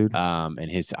awesome, dude.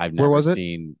 And I've never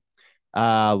seen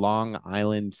Long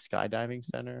Island Skydiving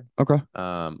Center. Okay.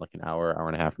 Like an hour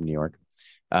and a half from New York.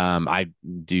 He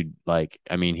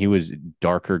was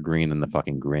darker green than the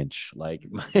fucking Grinch. Like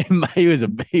he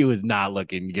was not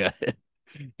looking good.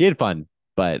 He had fun,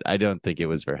 but I don't think it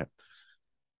was for him.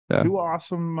 Yeah. Two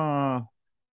awesome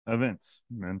events,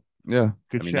 man. Yeah.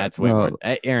 Good shit. That's way more.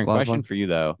 Aaron, question for you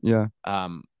though. Yeah.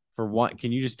 For one,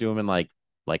 can you just do them in like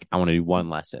I want to do one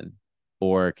lesson?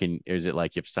 Or is it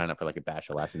like you have to sign up for like a batch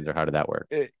of lessons, or how did that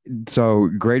work? So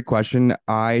great question.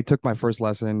 I took my first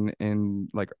lesson in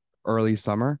like early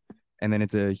summer, and then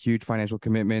it's a huge financial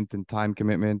commitment and time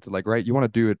commitment. Like, right, you want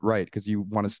to do it right because you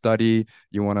want to study,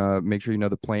 you want to make sure you know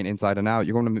the plane inside and out.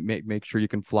 You want to make sure you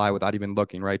can fly without even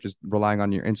looking, right? Just relying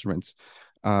on your instruments.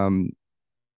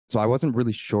 So I wasn't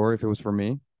really sure if it was for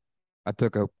me. I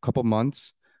took a couple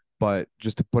months, but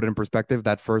just to put it in perspective,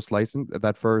 that first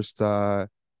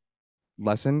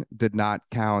lesson did not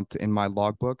count in my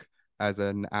logbook as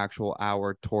an actual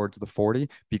hour towards the 40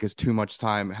 because too much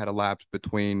time had elapsed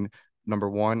between number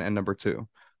 1 and number 2.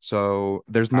 So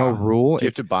there's no rule. Do you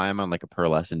have to buy them on like a per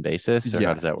lesson basis, or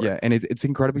how does that work? Yeah, and it's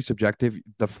incredibly subjective.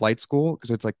 The flight school, because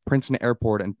it's like Princeton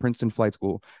Airport and Princeton Flight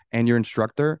School, and your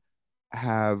instructor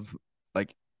have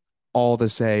like all the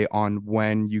say on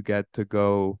when you get to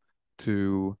go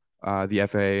to the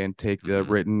FAA and take the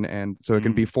written, and so it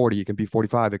can be 40, it can be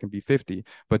 45, it can be 50.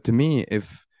 But to me,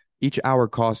 if each hour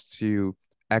costs you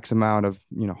X amount of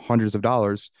hundreds of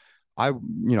dollars, I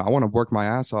want to work my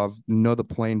ass off, know the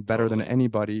plane better than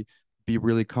anybody, be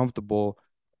really comfortable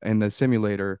in the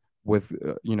simulator with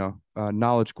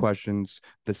knowledge questions.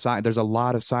 There's a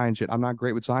lot of science shit. I'm not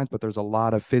great with science, but there's a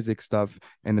lot of physics stuff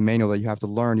in the manual that you have to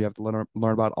learn. You have to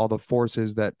learn about all the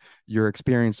forces that you're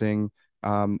experiencing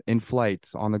in flight,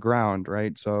 on the ground,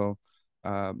 right? So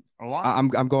A lot.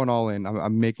 I'm going all in.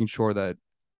 I'm making sure that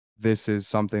this is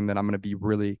something that I'm going to be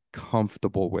really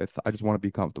comfortable with. I just want to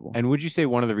be comfortable. And would you say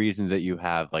one of the reasons that you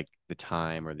have like the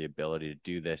time or the ability to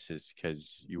do this is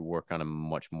because you work on a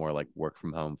much more like work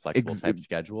from home flexible type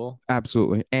schedule?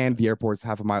 Absolutely. And the airport's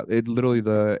half a mile.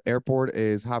 The airport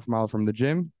is half a mile from the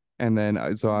gym. And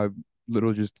then so I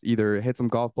literally just either hit some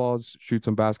golf balls, shoot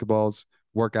some basketballs,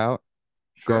 work out,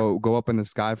 go up in the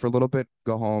sky for a little bit,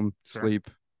 go home, sleep,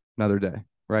 another day.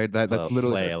 Right. That's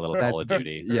literally play a little Call of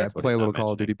Duty. Yeah, play a little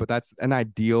Call of Duty. But that's an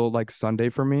ideal like Sunday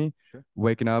for me.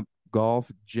 Waking up,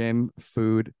 golf, gym,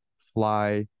 food,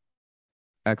 fly,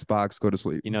 Xbox, go to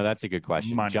sleep. You know, that's a good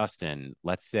question. Justin,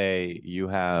 let's say you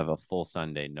have a full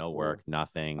Sunday, no work,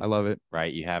 nothing. I love it.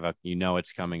 Right. You know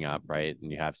it's coming up, right?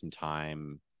 And you have some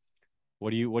time. What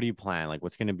do you plan? Like,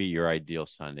 what's going to be your ideal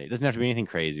Sunday? It doesn't have to be anything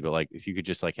crazy, but like if you could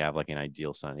just like have like an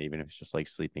ideal Sunday, even if it's just like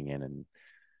sleeping in and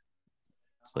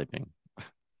sleeping.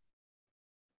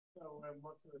 So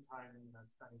most of the time,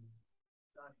 studying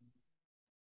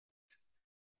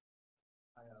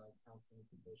counseling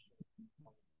position.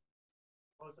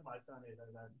 Most of my Sundays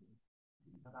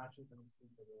I'm actually going to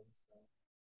sleep in, so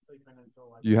sleeping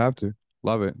until like you have to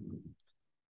love it.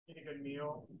 Eat a good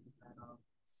meal and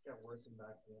just get working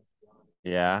back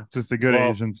in. Yeah, just a good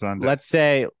Asian Sunday. Let's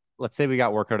say we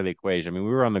got work out of the equation. I mean,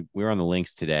 we were on the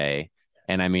links today,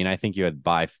 and I mean, I think you had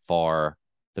by far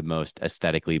the most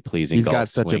aesthetically pleasing golf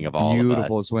swing of all of us. He's got such a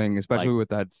beautiful swing, especially with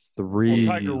that three.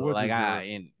 Well, Tiger Woods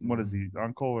what is he?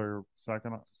 Uncle or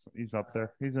second? He's up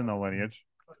there. He's in the lineage.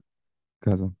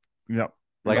 Cousin. Yep.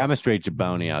 Like I'm a straight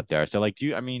jabroni out there. So like, do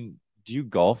you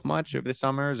golf much over the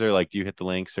summers, or like do you hit the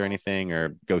links or anything,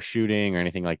 or go shooting or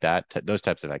anything like that? Those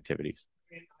types of activities.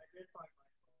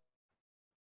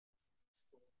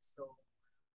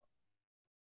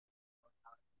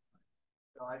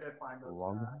 So I did find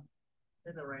those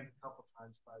in the rain a couple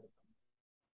times by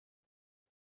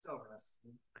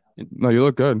the No, you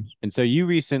look good. And so you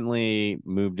recently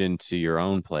moved into your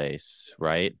own place,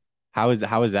 right? How is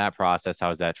that process?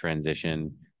 How is that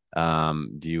transition? Do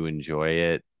you enjoy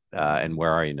it? And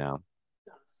where are you now?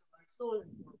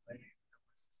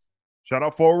 Shout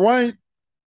out Fort Wayne.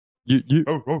 You still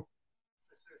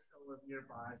live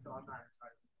nearby, so I'm not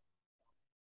entirely.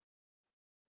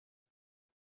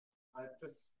 I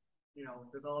just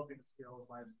developing skills,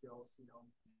 life skills,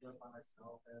 live by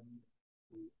myself and.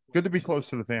 Good to be close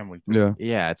to the family.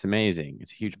 Yeah, it's amazing.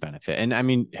 It's a huge benefit. And I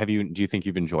mean, do you think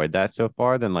you've enjoyed that so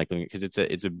far? Then like, because it's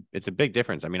a big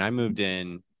difference. I mean, I moved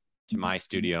in to my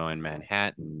studio in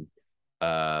Manhattan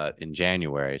in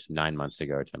January, so 9 months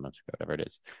ago or 10 months ago, whatever it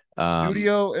is.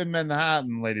 Studio in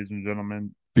Manhattan, ladies and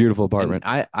gentlemen. Beautiful apartment.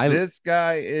 This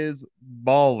guy is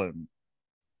balling.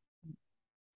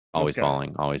 Always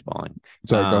balling.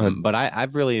 Sorry, go ahead. But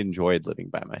I've really enjoyed living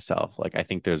by myself. Like, I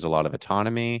think there's a lot of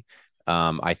autonomy.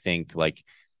 I think I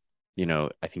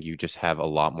think you just have a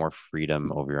lot more freedom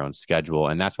over your own schedule.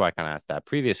 And that's why I kind of asked that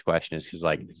previous question, is because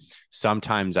like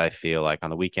sometimes I feel like on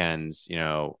the weekends,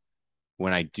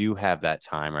 when I do have that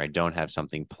time or I don't have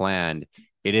something planned,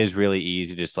 it is really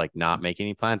easy to just like not make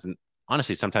any plans. And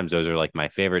honestly, sometimes those are like my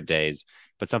favorite days.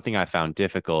 But something I found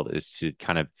difficult is to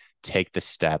kind of take the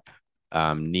step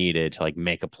needed to like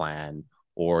make a plan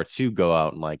or to go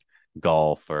out and like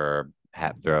golf or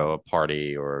throw a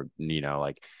party or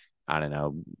like I don't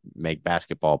know, make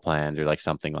basketball plans or like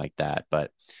something like that.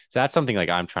 But so that's something like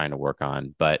I'm trying to work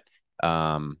on. But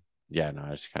I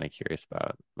was kind of curious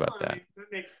about that. It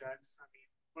makes sense. I mean,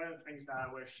 one of the things that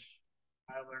I wish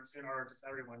I learned sooner, or just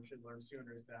everyone should learn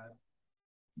sooner, is that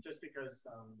just because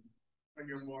when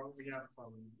you have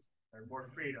more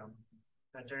freedom,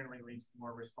 that generally leads to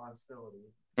more responsibility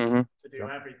to do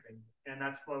everything. And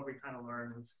that's what we kind of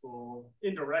learn in school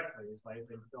indirectly, is like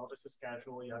they build us a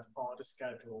schedule, you have to follow the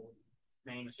schedule,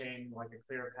 maintain like a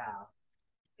clear path.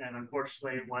 And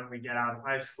unfortunately, when we get out of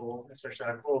high school, especially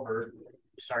at Culver,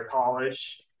 you start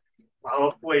college,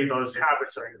 hopefully those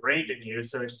habits are ingrained in you,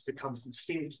 so it just becomes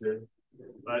instinctive.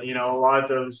 But a lot of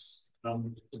those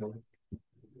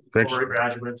Culver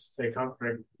graduates, they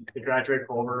graduate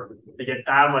Culver, they get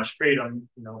that much freedom,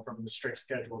 from the strict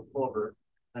schedule of Culver,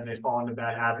 and they fall into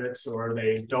bad habits, or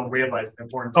they don't realize the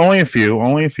importance. Only a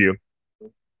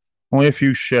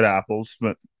few shit apples,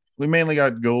 but we mainly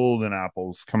got golden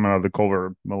apples coming out of the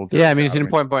Culver military. Yeah, I mean, it's an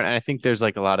important point, and I think there's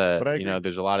like a lot of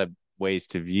there's a lot of ways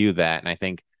to view that, and I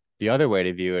think the other way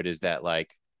to view it is that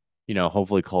like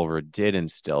hopefully Culver did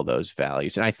instill those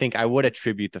values, and I think I would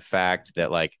attribute the fact that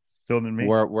like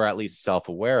we're at least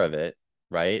self-aware of it,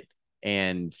 right?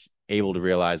 And able to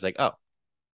realize like, oh,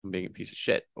 I'm being a piece of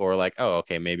shit, or like, oh,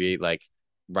 okay, maybe like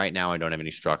right now I don't have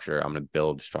any structure. I'm going to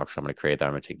build structure. I'm going to create that.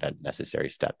 I'm going to take that necessary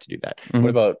step to do that. Mm-hmm. What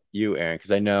about you, Aaron?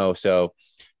 Because I know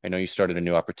you started a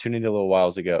new opportunity a little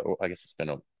whiles ago. I guess it's been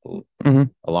a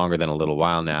longer than a little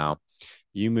while now.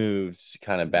 You moved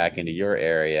kind of back into your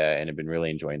area and have been really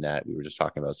enjoying that. We were just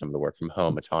talking about some of the work from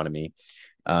home autonomy.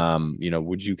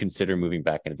 Would you consider moving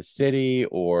back into the city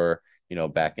or,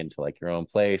 back into like your own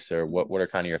place, or what are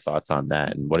kind of your thoughts on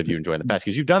that? And what have you enjoyed in the past?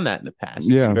 Because you've done that in the past.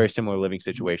 Yeah. In a very similar living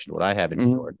situation to what I have in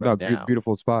New York right now.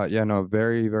 Beautiful spot. Yeah, no,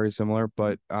 very, very similar.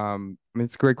 But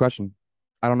it's a great question.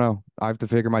 I don't know. I have to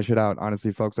figure my shit out.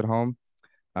 Honestly, folks at home.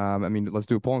 Let's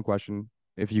do a polling question.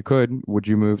 If you could, would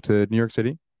you move to New York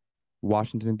City,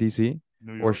 Washington, D.C.,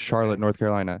 or Charlotte, North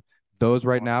Carolina? Those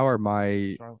right now are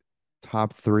my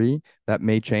top 3. That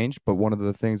may change, but one of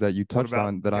the things that you touched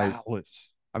on that Dallas?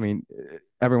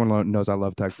 Everyone knows I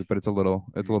love Texas, but it's a little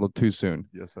too soon.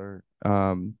 Yes, sir.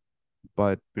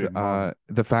 But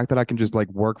the fact that I can just like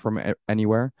work from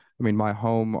anywhere. My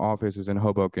home office is in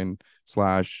Hoboken /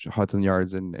 Hudson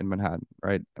Yards in Manhattan,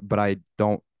 right? But I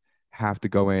don't have to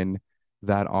go in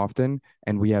that often,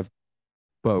 and we have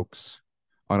folks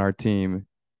on our team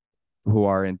who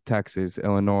are in Texas,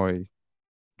 Illinois,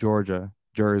 Georgia,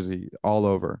 Jersey, all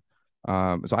over.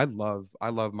 So I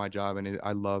love my job, and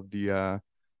I love the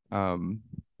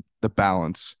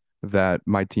balance that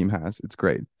my team has. It's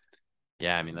great.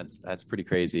 Yeah, that's pretty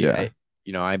crazy. Yeah.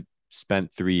 I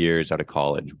spent 3 years out of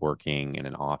college working in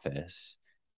an office,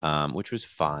 which was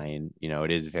fine.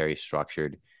 It is very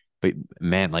structured, but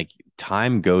man, like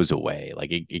time goes away.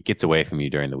 Like it gets away from you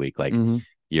during the week. Like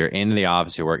you're in the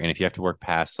office, you're working. And if you have to work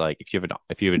past, like, if you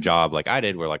have a job like I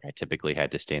did, where like I typically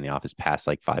had to stay in the office past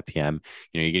like 5 p.m.,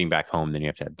 you're getting back home, then you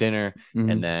have to have dinner,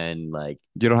 and then like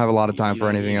you don't have a lot of time for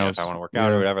anything else. If I want to work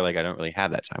out or whatever, like I don't really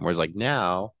have that time. Whereas like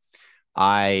now,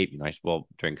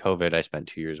 during COVID, I spent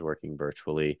 2 years working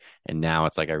virtually, and now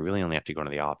it's like I really only have to go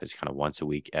into the office kind of once a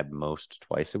week, at most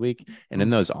twice a week. And in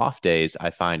those off days,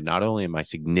 I find not only am I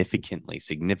significantly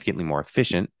more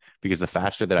efficient, because the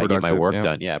faster that I get my work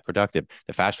done, productive,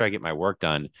 the faster I get my work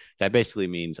done, that basically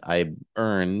means I've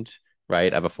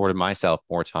afforded myself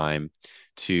more time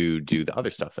to do the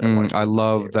other stuff that I want to do. I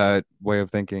love that way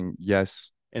of thinking.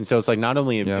 Yes. And so it's like, not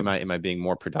only am I being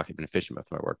more productive and efficient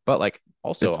with my work, but like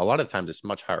also a lot of the times it's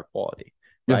much higher quality,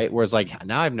 right? Whereas like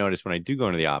now I've noticed when I do go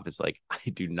into the office, like I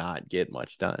do not get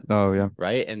much done. Oh yeah.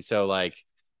 Right. And so like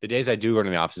the days I do go to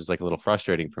the office is like a little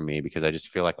frustrating for me, because I just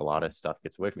feel like a lot of stuff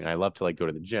gets away from me. And I love to like go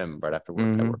to the gym right after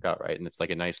work. I work out, right? And it's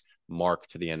like a nice mark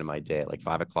to the end of my day. At like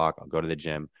 5 o'clock, I'll go to the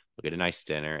gym, I'll get a nice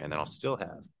dinner, and then I'll still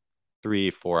have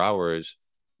 3-4 hours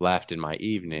left in my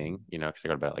evening, because I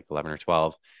go to bed at like 11 or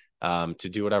 12. To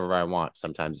do whatever I want.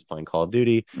 Sometimes it's playing Call of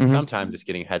Duty. Sometimes it's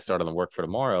getting a head start on the work for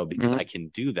tomorrow, because I can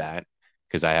do that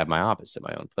because I have my office at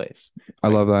my own place. I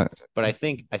love that. But I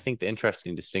think the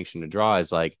interesting distinction to draw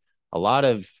is like a lot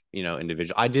of,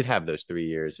 individual. I did have those 3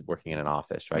 years working in an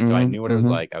office, right? So I knew what it was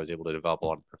like. I was able to develop a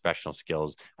lot of professional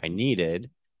skills I needed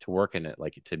to work in it,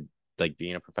 like to like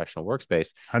be in a professional workspace.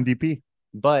 NDP.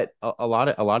 But a lot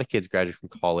of kids graduate from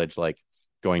college, like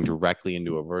going directly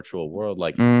into a virtual world,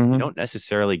 like you don't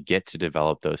necessarily get to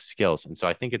develop those skills. And so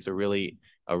I think it's a really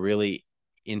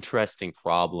interesting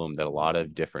problem that a lot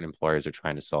of different employers are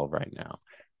trying to solve right now.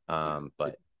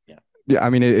 But yeah,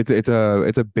 it's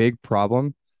a big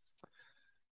problem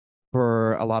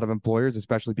for a lot of employers,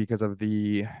 especially because of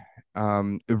the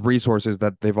resources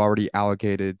that they've already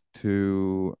allocated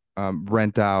to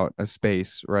rent out a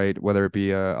space, right? Whether it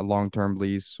be a long-term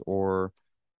lease or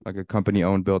like a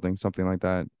company-owned building, something like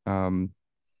that.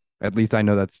 At least I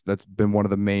know that's been one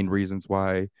of the main reasons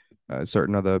why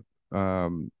certain other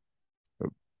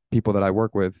people that I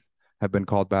work with have been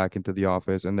called back into the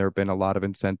office, and there have been a lot of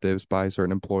incentives by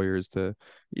certain employers to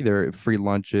either free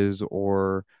lunches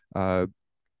or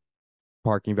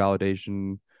parking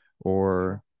validation,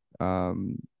 or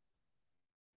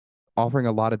offering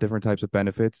a lot of different types of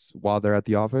benefits while they're at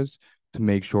the office to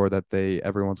make sure that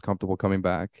everyone's comfortable coming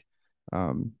back.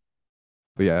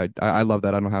 But yeah, I love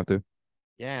that I don't have to.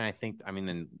 Yeah, and I think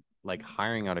then like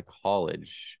hiring out of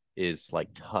college is like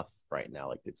tough right now.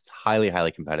 Like it's highly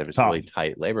competitive. It's a really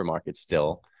tight labor market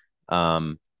still.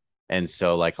 And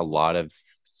so like a lot of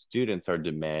students are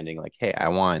demanding like, hey, I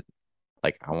want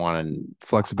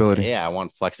flexibility. Yeah, I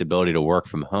want flexibility to work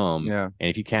from home. Yeah. And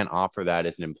if you can't offer that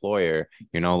as an employer,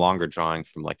 you're no longer drawing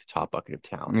from like the top bucket of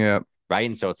talent. Yeah. Right.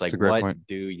 And so it's like, what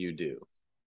do you do?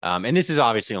 And this is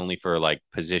obviously only for like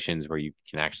positions where you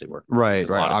can actually work. Right.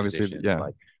 Obviously, yeah.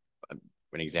 Like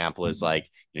an example is like,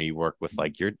 you work with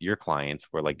like your clients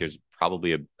where like there's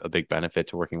probably a big benefit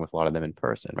to working with a lot of them in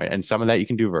person, right? And some of that you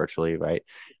can do virtually, right?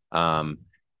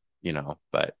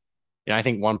 But I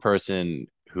think one person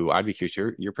who I'd be curious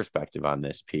your perspective on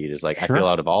this, Pete, is like I Sure. feel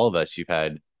out of all of us,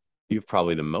 you've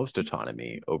probably the most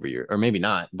autonomy over your, or maybe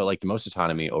not, but like the most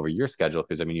autonomy over your schedule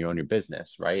because I mean you own your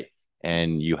business, right?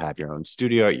 And you have your own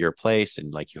studio at your place,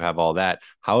 and like you have all that.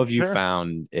 How have you Sure.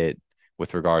 found it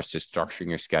with regards to structuring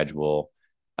your schedule?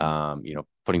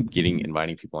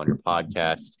 Inviting people on your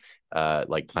podcast,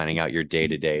 like planning out your day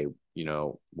to day,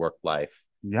 work life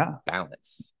Yeah.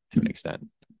 balance to an extent.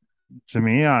 To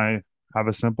me, I have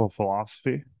a simple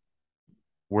philosophy: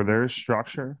 where there's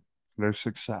structure, there's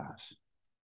success.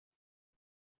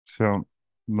 So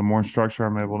the more structure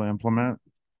I'm able to implement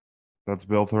that's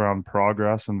built around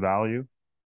progress and value,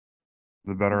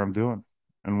 the better I'm doing.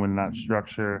 And when that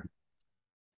structure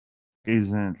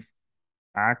isn't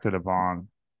acted upon,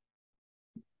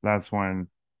 that's when,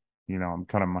 I'm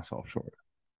cutting myself short.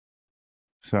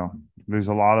 So there's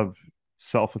a lot of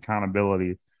self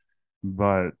accountability,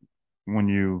 but when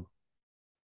you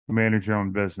manage your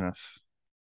own business,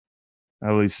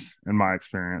 at least in my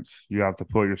experience, you have to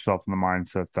put yourself in the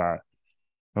mindset that,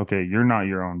 okay, you're not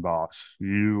your own boss.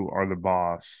 You are the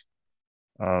boss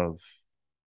of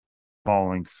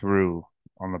following through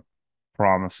on the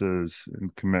promises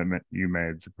and commitment you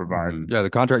made to provide. Yeah, the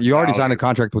contract. You already signed a value.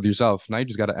 contract with yourself. Now you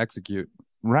just got to execute.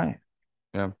 Right.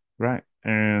 Yeah. Right.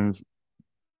 And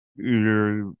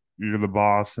you're the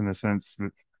boss in the sense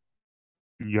that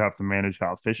you have to manage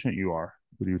how efficient you are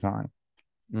with your time.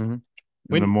 Mm-hmm.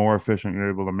 And the more efficient you're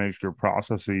able to make your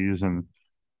processes and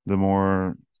the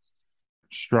more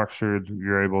structured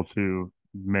you're able to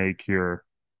make your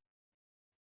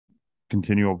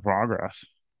continual progress,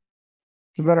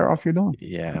 the better off you're doing.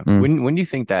 Yeah. When do you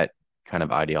think that kind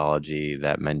of ideology,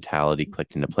 that mentality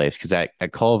clicked into place? Because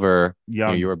at Culver,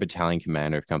 you were a battalion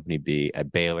commander of Company B.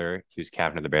 At Baylor, he was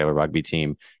captain of the Baylor rugby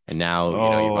team, and now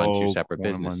you run two separate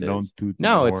businesses.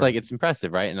 It's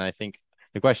impressive, right? And I think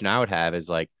the question I would have is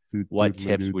like, what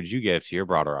tips would you give to your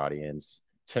broader audience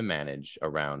to manage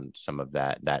around some of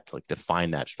that to like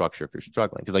define that structure if you're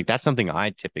struggling? Because like that's something I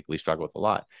typically struggle with a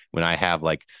lot when I have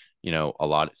like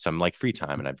some like free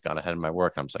time and I've gone ahead in my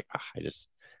work. I'm just like,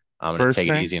 I'm gonna take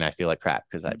it easy, and I feel like crap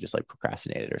because I've just like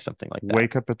procrastinated or something like that.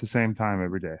 Wake up at the same time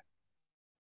every day.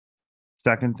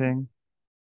 Second thing,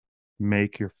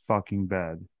 make your fucking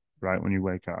bed right when you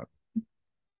wake up.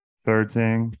 Third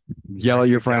thing, yell at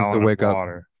your friends to wake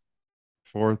up.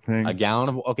 Fourth thing, a gallon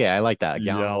of I like that. A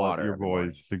gallon of yell water. At your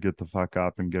boys to get the fuck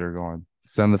up and get her going.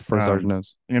 Send the first sergeant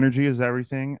notes. Energy is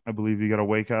everything. I believe you got to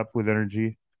wake up with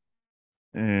energy,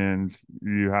 and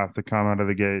you have to come out of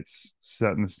the gates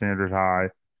setting the standard high.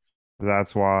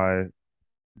 That's why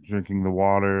drinking the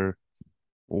water,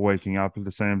 waking up at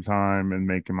the same time, and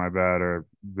making my bed are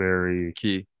very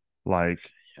key,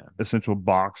 essential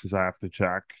boxes I have to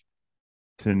check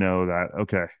to know that,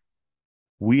 okay,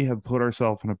 we have put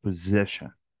ourselves in a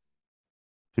position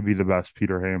to be the best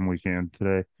Peter Ham we can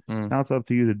today. Now it's up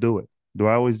to you to do it. Do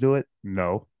I always do it?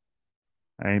 No.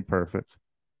 I ain't perfect.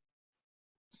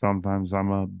 Sometimes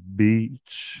I'm a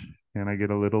beach and I get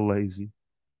a little lazy.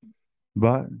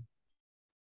 But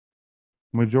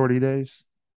majority days,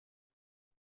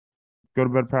 go to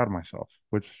bed proud of myself,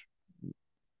 which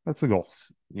that's the goal.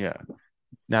 Yeah.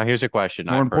 Now here's a question.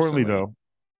 More importantly, though,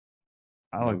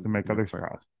 I like to make others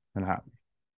proud and happy.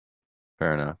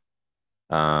 Fair enough.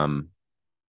 I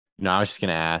was just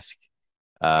gonna ask,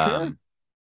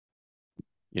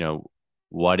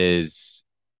 what is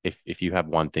if you have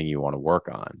one thing you want to work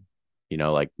on,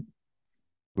 like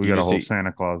we got a whole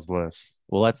Santa Claus list.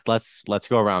 Well, let's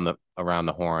go around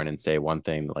the horn and say one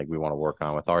thing that, like, we want to work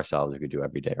on with ourselves. We could do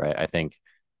every day, right? I think,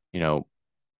 I don't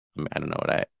know what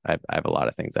I have a lot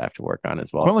of things I have to work on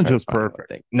as well. Quillen's just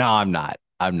perfect. No, I'm not.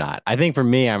 I think for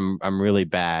me, I'm really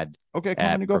bad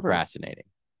at procrastinating.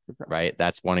 Right.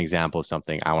 That's one example of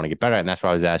something I want to get better at. And that's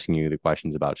why I was asking you the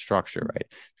questions about structure, right?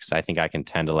 Because I think I can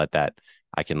tend to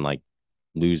I can like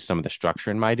lose some of the structure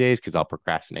in my days because I'll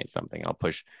procrastinate something. I'll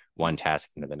push one task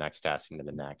into the next task into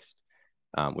the next,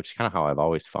 which is kind of how I've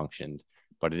always functioned.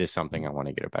 But it is something I want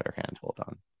to get a better handhold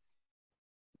on.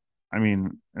 I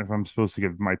mean, if I'm supposed to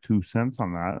give my 2 cents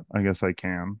on that, I guess I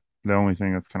can. The only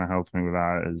thing that's kind of helped me with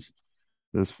that is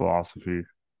this philosophy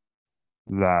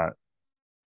that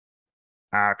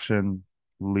action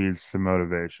leads to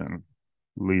motivation,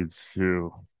 there's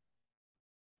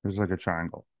like a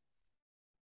triangle.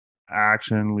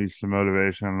 Action leads to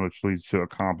motivation, which leads to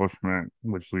accomplishment,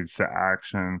 which leads to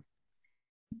action,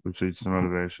 which leads to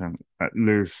motivation.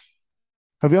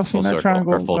 Have y'all seen that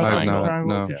triangle? Full triangle.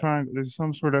 No. It's a triangle. There's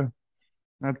some sort of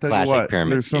classic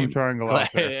pyramid. There's some triangle out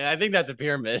there. I think that's a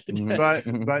pyramid. but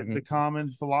the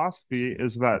common philosophy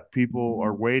is that people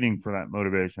are waiting for that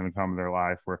motivation to come in their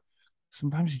life, where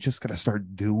sometimes you just gotta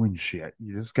start doing shit.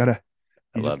 You just gotta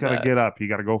that. get up. You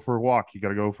gotta go for a walk. You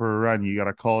gotta go for a run. You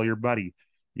gotta call your buddy.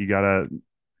 You gotta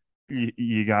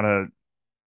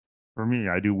for me,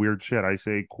 I do weird shit. I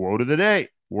say quote of the day,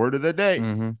 word of the day.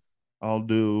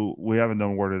 We haven't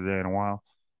done word of the day in a while.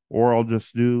 Or I'll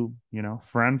just do,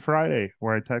 Friend Friday,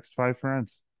 where I text 5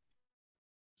 friends.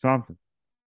 Something.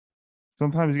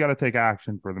 Sometimes you got to take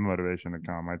action for the motivation to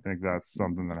come. I think that's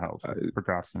something that helps with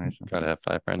procrastination. Gotta have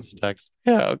 5 friends to text.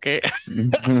 Yeah, okay.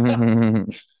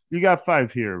 You got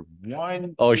 5 here.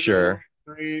 1, Oh, 2, sure.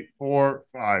 3, 4,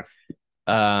 5.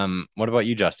 What about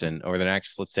you, Justin? Over the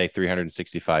next, let's say,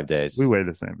 365 days. We weigh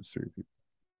the same as 3 people.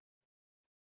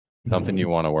 Something you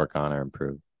want to work on or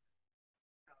improve.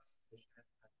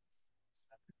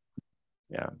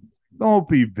 Yeah. Don't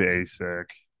be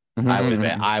basic.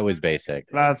 I was basic.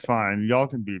 That's fine. Y'all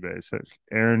can be basic.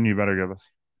 Aaron, you better give us.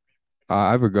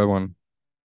 I have a good one.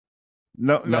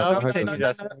 No.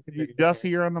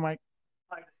 Justin, you're on the mic.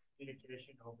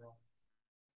 Communication overall.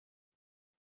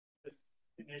 Just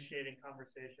initiating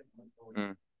conversation.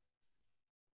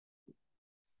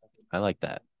 I like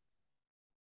that.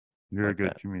 You're a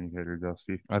good communicator,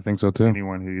 Dusty. I think so too.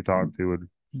 Anyone who you talk to would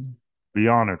be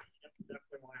honored.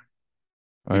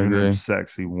 I Even agree. there's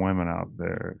sexy women out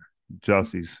there.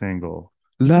 Justy's single.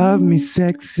 Love me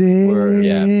sexy.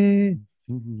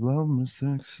 Love me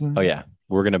sexy. Oh yeah.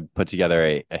 We're gonna put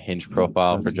together a Hinge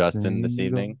profile for Justin this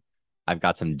evening. I've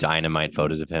got some dynamite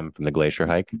photos of him from the glacier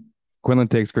hike. Quinlan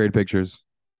takes great pictures.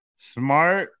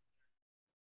 Smart,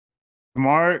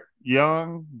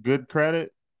 young, good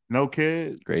credit, no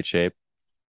kids, great shape,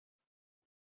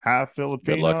 half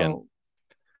Filipino, good looking,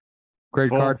 great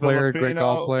card player, great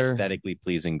golf player, aesthetically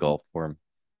pleasing golf form,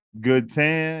 good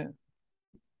tan,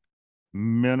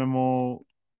 minimal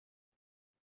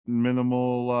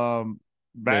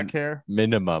back hair,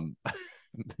 minimum.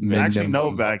 Actually,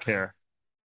 no back hair.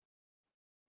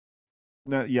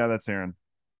 No, yeah, that's Aaron.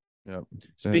 Yep.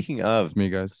 Speaking of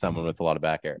me, guys, someone with a lot of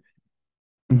back hair.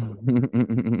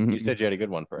 You said you had a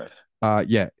good one for us.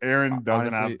 Yeah. Aaron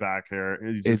doesn't have back hair.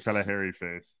 He's just got a hairy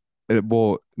face.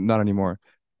 Well, not anymore.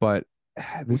 But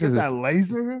this is that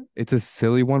laser. It's a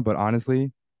silly one, but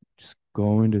honestly, just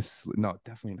going to sleep. No,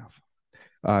 definitely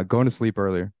not. Going to sleep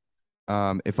earlier.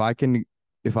 If I could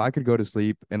go to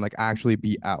sleep and like actually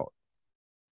be out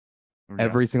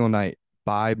every single night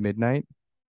by midnight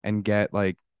and get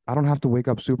like, I don't have to wake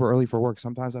up super early for work.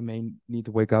 Sometimes I may need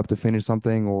to wake up to finish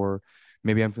something, or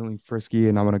maybe I'm feeling frisky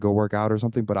and I'm going to go work out or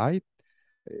something, but I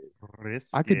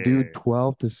could do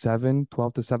 12 to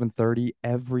 7:30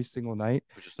 every single night,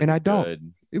 and I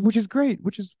don't, which is great,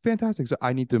 which is fantastic. So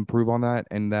I need to improve on that,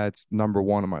 and that's number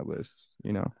 1 on my list,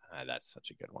 That's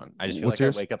such a good one. I just feel like I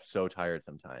wake up so tired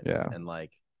sometimes. Yeah. And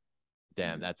like,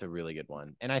 damn, that's a really good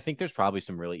one. And I think there's probably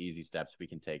some really easy steps we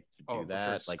can take to do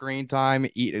that. Sure. Like screen time,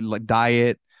 eat, like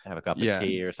diet, have a cup of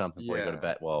tea or something before you go to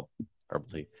bed. Well, herbal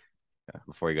tea.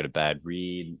 Before you go to bed,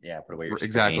 read. Put away your screen.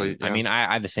 Exactly. Yeah. I mean,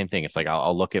 I have the same thing. It's like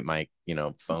I'll look at my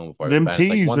phone before them I go to bed. It's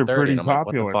teas like are pretty and I'm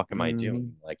popular. like, what the fuck am I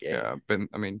doing? Like, but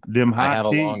I mean, them hot I have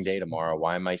teas. a long day tomorrow.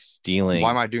 Why am I stealing? Why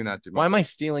am I doing that? Why am I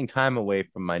stealing time away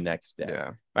from my next day?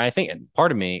 Yeah. But I think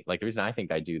part of me, like the reason I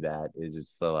think I do that is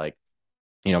it's so like,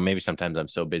 maybe sometimes I'm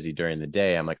so busy during the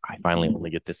day. I'm like, I finally only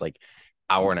get this like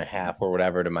hour and a half or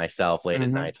whatever to myself late at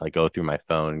night to like go through my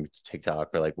phone, TikTok,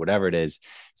 or like whatever it is.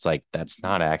 It's like that's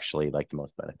not actually like the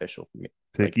most beneficial for me.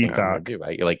 TikTok,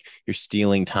 right? You're like you're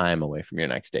stealing time away from your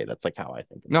next day. That's like how I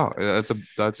think. No,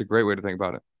 that's a great way to think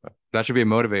about it. That should be a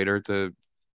motivator to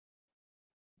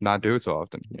not do it so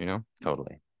often.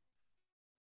 Totally.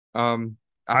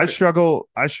 I struggle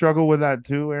with that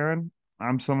too, Aaron.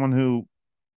 I'm someone who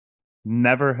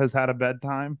never has had a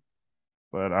bedtime,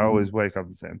 but I always wake up at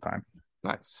the same time.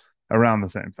 Nice. Around the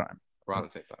same time.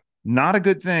 Not a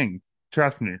good thing.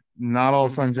 Trust me. Not all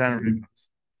sunshine and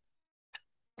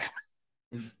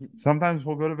rainbows. Sometimes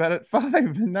we'll go to bed at 5,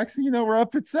 and next thing you know, we're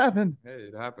up at 7. Hey,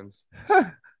 it happens.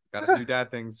 Gotta do dad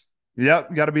things.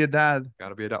 Yep, gotta be a dad.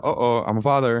 I'm a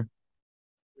father.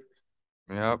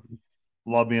 Yep.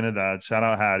 Love being a dad. Shout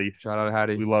out Hattie.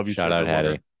 We love you. Shout out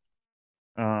Hattie.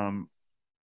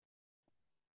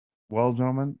 Well,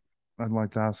 gentlemen, I'd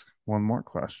like to ask one more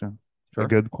question. Sure. A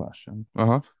good question.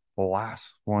 The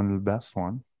last one, the best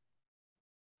one.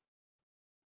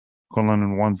 Quinlan,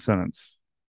 in one sentence,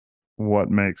 what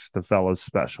makes the fellas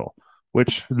special?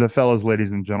 Which the fellas,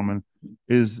 ladies and gentlemen,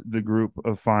 is the group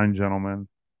of fine gentlemen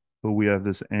who we have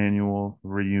this annual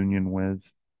reunion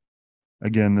with.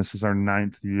 Again, this is our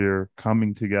 9th year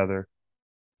coming together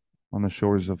on the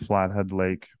shores of Flathead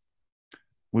Lake.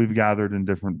 We've gathered in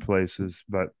different places,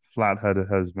 but Flathead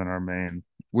has been our main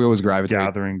We always gravitate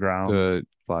gathering grounds. to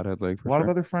Flathead Lake A for lot sure. of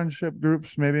other friendship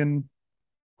groups, maybe in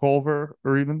Culver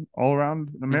or even all around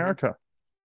America.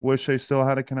 Wish they still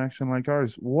had a connection like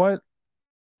ours. What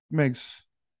makes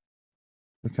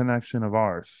the connection of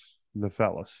ours, the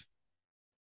fellas,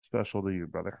 special to you,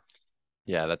 brother?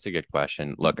 Yeah, that's a good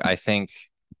question. Look, I think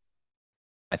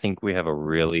we have a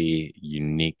really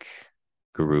unique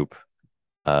group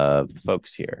of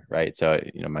folks here, right? So,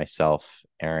 myself,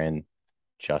 Aaron,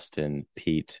 Justin,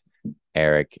 Pete,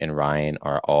 Eric, and Ryan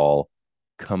are all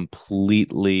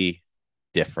completely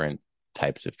different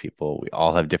types of people. We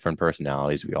all have different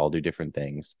personalities. We all do different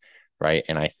things, right?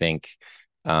 And I think,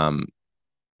 I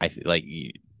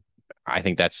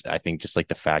think just like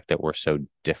the fact that we're so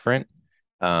different,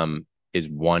 is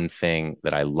one thing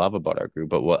that I love about our group.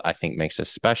 But what I think makes us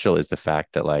special is the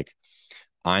fact that, like,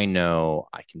 I know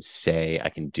I can say, I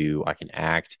can do, I can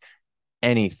act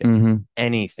anything,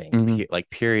 like,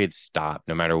 period, stop,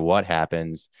 no matter what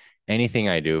happens, anything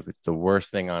I do, if it's the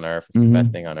worst thing on earth, it's the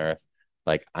best thing on earth,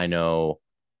 like, I know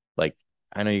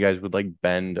you guys would, like,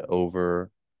 bend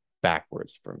over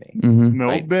backwards for me. No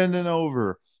right? bending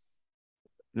over.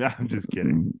 Yeah, I'm just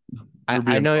kidding.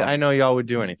 I know y'all would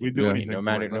do anything. We do for me, anything no for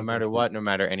matter you. no matter what, no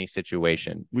matter any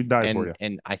situation. We die for you.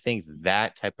 And I think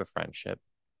that type of friendship,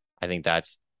 I think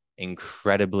that's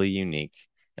incredibly unique.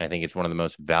 And I think it's one of the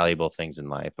most valuable things in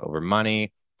life, over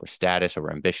money, or status, over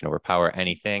ambition, over power,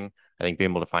 anything. I think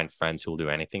being able to find friends who will do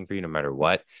anything for you no matter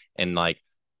what, and, like,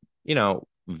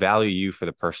 value you for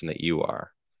the person that you are,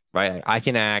 right? I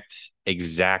can act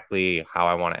exactly how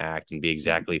I want to act and be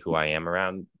exactly who I am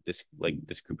around this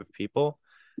group of people.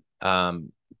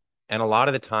 And a lot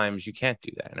of the times you can't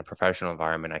do that in a professional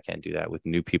environment. I can't do that with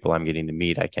new people I'm getting to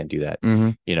meet. I can't do that,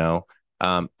 even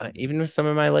with some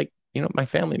of my, like, my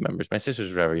family members, my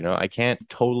sisters, whatever, I can't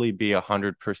totally be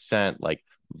 100% like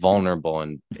vulnerable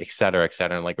and et cetera, et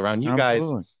cetera. And, like, around you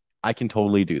Absolutely. guys, I can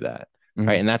totally do that.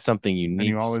 Right. And that's something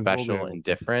unique, special, be. and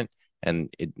different.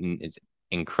 And it is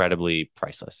incredibly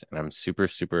priceless. And I'm super,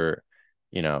 super,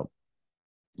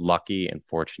 lucky and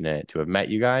fortunate to have met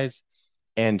you guys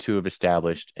and to have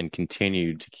established and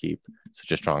continued to keep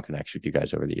such a strong connection with you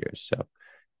guys over the years. So,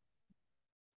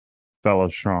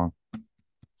 fellas, strong.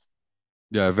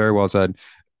 Yeah, very well said.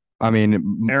 I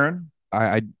mean, Aaron,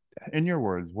 I in your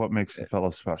words, what makes a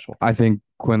fellow special? I think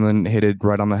Quinlan hit it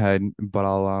right on the head, but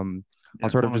I'll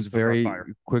sort of just very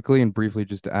quickly and briefly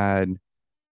just add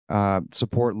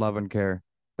support, love, and care.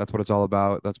 That's what it's all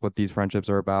about. That's what these friendships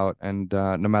are about. And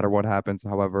no matter what happens,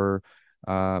 however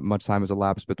much time has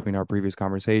elapsed between our previous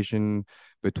conversation,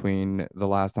 between the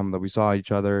last time that we saw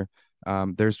each other,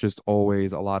 there's just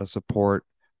always a lot of support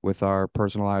with our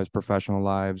personal lives, professional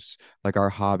lives, like our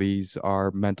hobbies, our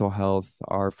mental health,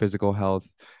 our physical health.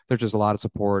 There's just a lot of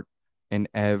support in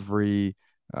every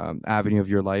avenue of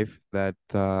your life that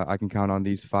I can count on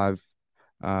these five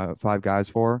guys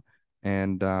for.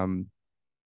 And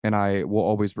I will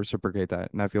always reciprocate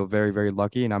that. And I feel very, very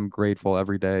lucky, and I'm grateful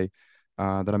every day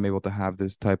that I'm able to have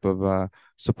this type of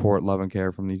support, love, and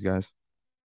care from these guys.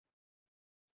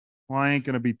 Well, I ain't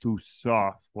gonna be too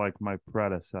soft like my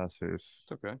predecessors.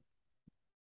 It's okay.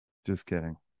 Just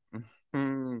kidding.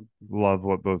 Love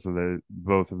what both of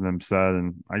them said,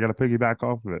 and I gotta piggyback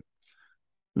off of it.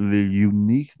 The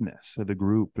uniqueness of the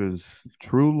group is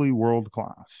truly world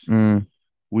class.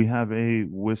 We have a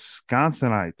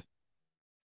Wisconsinite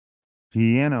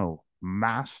piano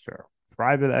master,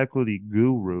 private equity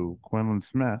guru, Quinlan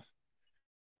Smith,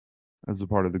 as a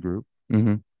part of the group.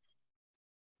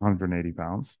 180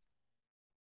 pounds.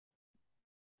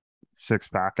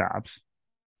 6-pack abs.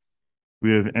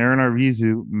 We have Aaron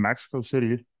Arvizu, Mexico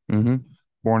City, born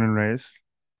and raised.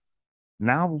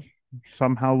 Now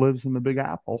somehow lives in the Big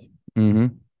Apple.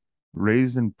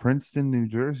 Raised in Princeton, New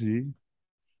Jersey.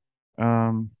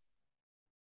 Top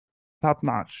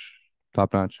notch.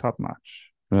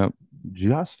 Yep.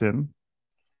 Justin,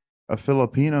 a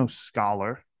Filipino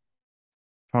scholar,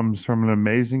 comes from an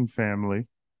amazing family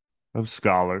of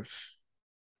scholars,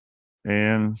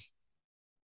 and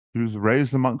he was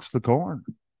raised amongst the corn.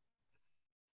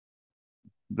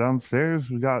 Downstairs,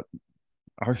 we got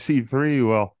RC3.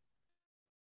 Well,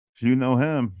 if you know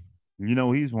him, you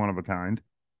know he's one of a kind.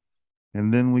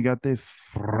 And then we got the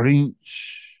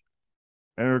French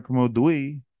Eric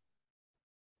Modui,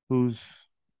 who's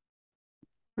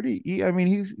pretty, I mean,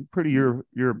 he's pretty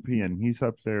European. He's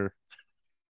up there.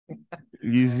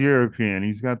 He's European.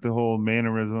 He's got the whole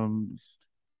mannerisms,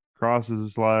 crosses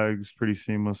his legs pretty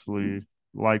seamlessly,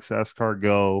 likes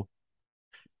escargot,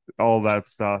 all that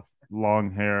stuff.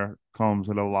 Long hair, combs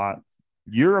it a lot.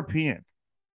 European.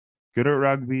 Good at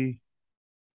rugby.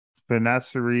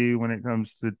 Finessery when it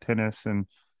comes to tennis and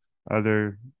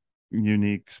other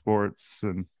unique sports,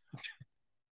 and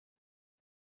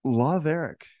love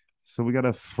Eric. So we got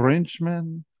a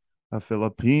Frenchman, a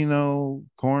Filipino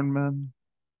cornman,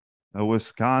 a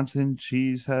Wisconsin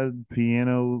cheesehead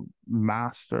piano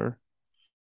master,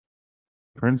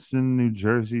 Princeton, New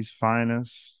Jersey's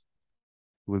finest,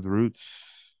 with roots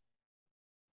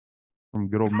from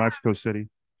good old Mexico City,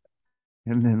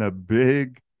 and then a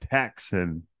big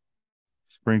Texan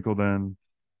sprinkled in.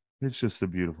 It's just a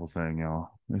beautiful thing, y'all.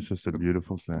 It's just a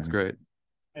beautiful thing. It's great.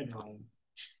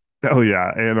 Oh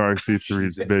yeah, and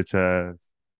RC3's bitch ass.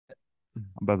 I'm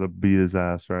about to beat his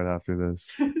ass right after this.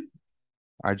 All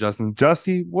right, Justin.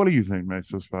 Justy, what do you think makes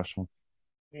so special?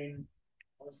 I mean,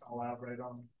 I'll just elaborate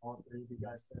on all three of you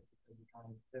guys said, because you kind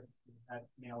of hit that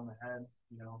nail on the head.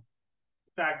 You know,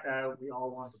 the fact that we all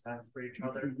want the best for each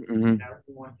other. Mhm. That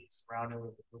we want to be surrounded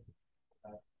with people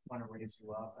that want to raise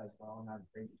you up as well, not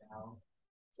bring you down.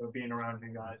 So being around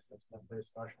you guys, that's definitely a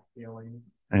special feeling.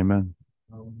 Amen.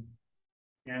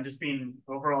 And just being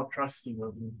overall trusting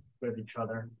with each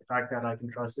other. The fact that I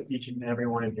can trust each and every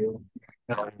one of you.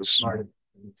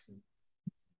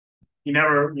 You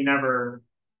never,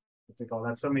 what's it called?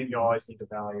 That's something you always need to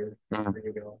value. Where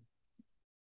you go.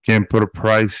 Can't put a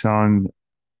price on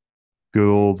good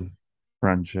old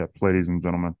friendship, ladies and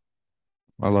gentlemen.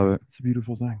 I love it. It's a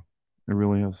beautiful thing. It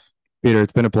really is. Peter,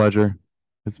 it's been a pleasure.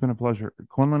 It's been a pleasure.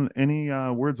 Quinlan, any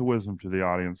words of wisdom to the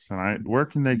audience tonight? Where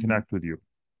can they connect with you?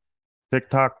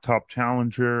 TikTok, Top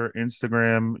Challenger,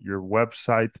 Instagram, your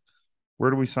website. Where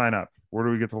do we sign up? Where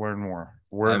do we get to learn more?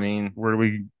 Where do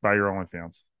we buy your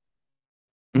OnlyFans?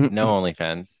 No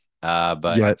OnlyFans.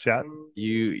 But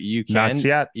you can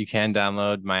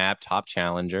download my app Top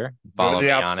Challenger. Follow me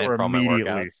on it for all my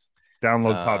workouts.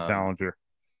 Download Top Challenger,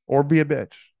 or be a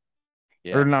bitch,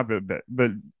 or not be a bitch,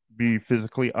 but be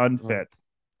physically unfit.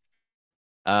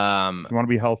 You want to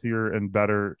be healthier and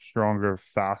better, stronger,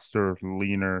 faster,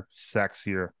 leaner,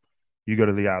 sexier. You go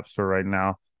to the App Store right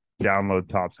now, download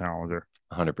Top Challenger.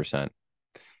 100%.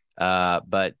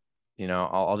 But you know,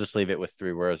 I'll just leave it with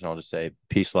 3 words, and I'll just say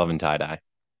peace, love, and tie-dye.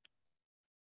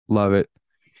 Love it.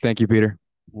 Thank you, Peter.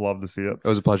 Love to see it. It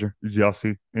was a pleasure.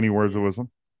 Jesse, any words of wisdom?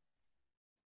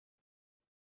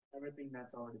 Everything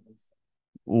that's already been said.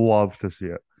 Love to see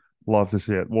it. Love to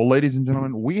see it. Well, ladies and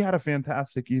gentlemen, we had a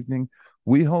fantastic evening.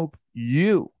 We hope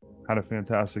you had a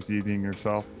fantastic evening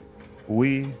yourself.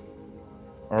 We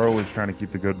are always trying to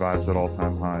keep the good vibes at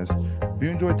all-time highs. If you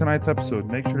enjoyed tonight's episode,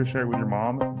 make sure to share it with your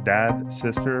mom, dad,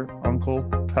 sister, uncle,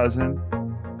 cousin,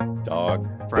 dog,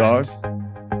 friend,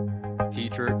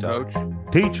 teacher, coach.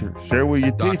 Teacher. Share with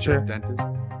your doctor, teacher.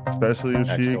 dentist. Especially if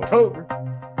she a coder.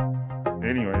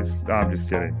 Anyways, no, I'm just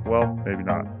kidding. Well, maybe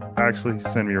not. Actually,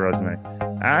 send me your resume.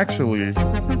 Actually, we're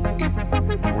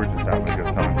just having a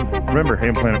good time. Remember,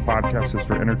 Ham Planet Podcast is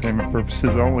for entertainment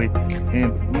purposes only,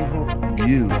 and we hope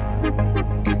you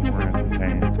were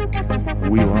entertained.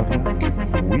 We love you.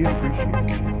 We appreciate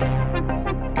you.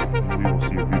 We will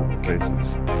see your beautiful faces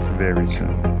very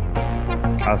soon.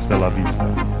 Hasta la vista.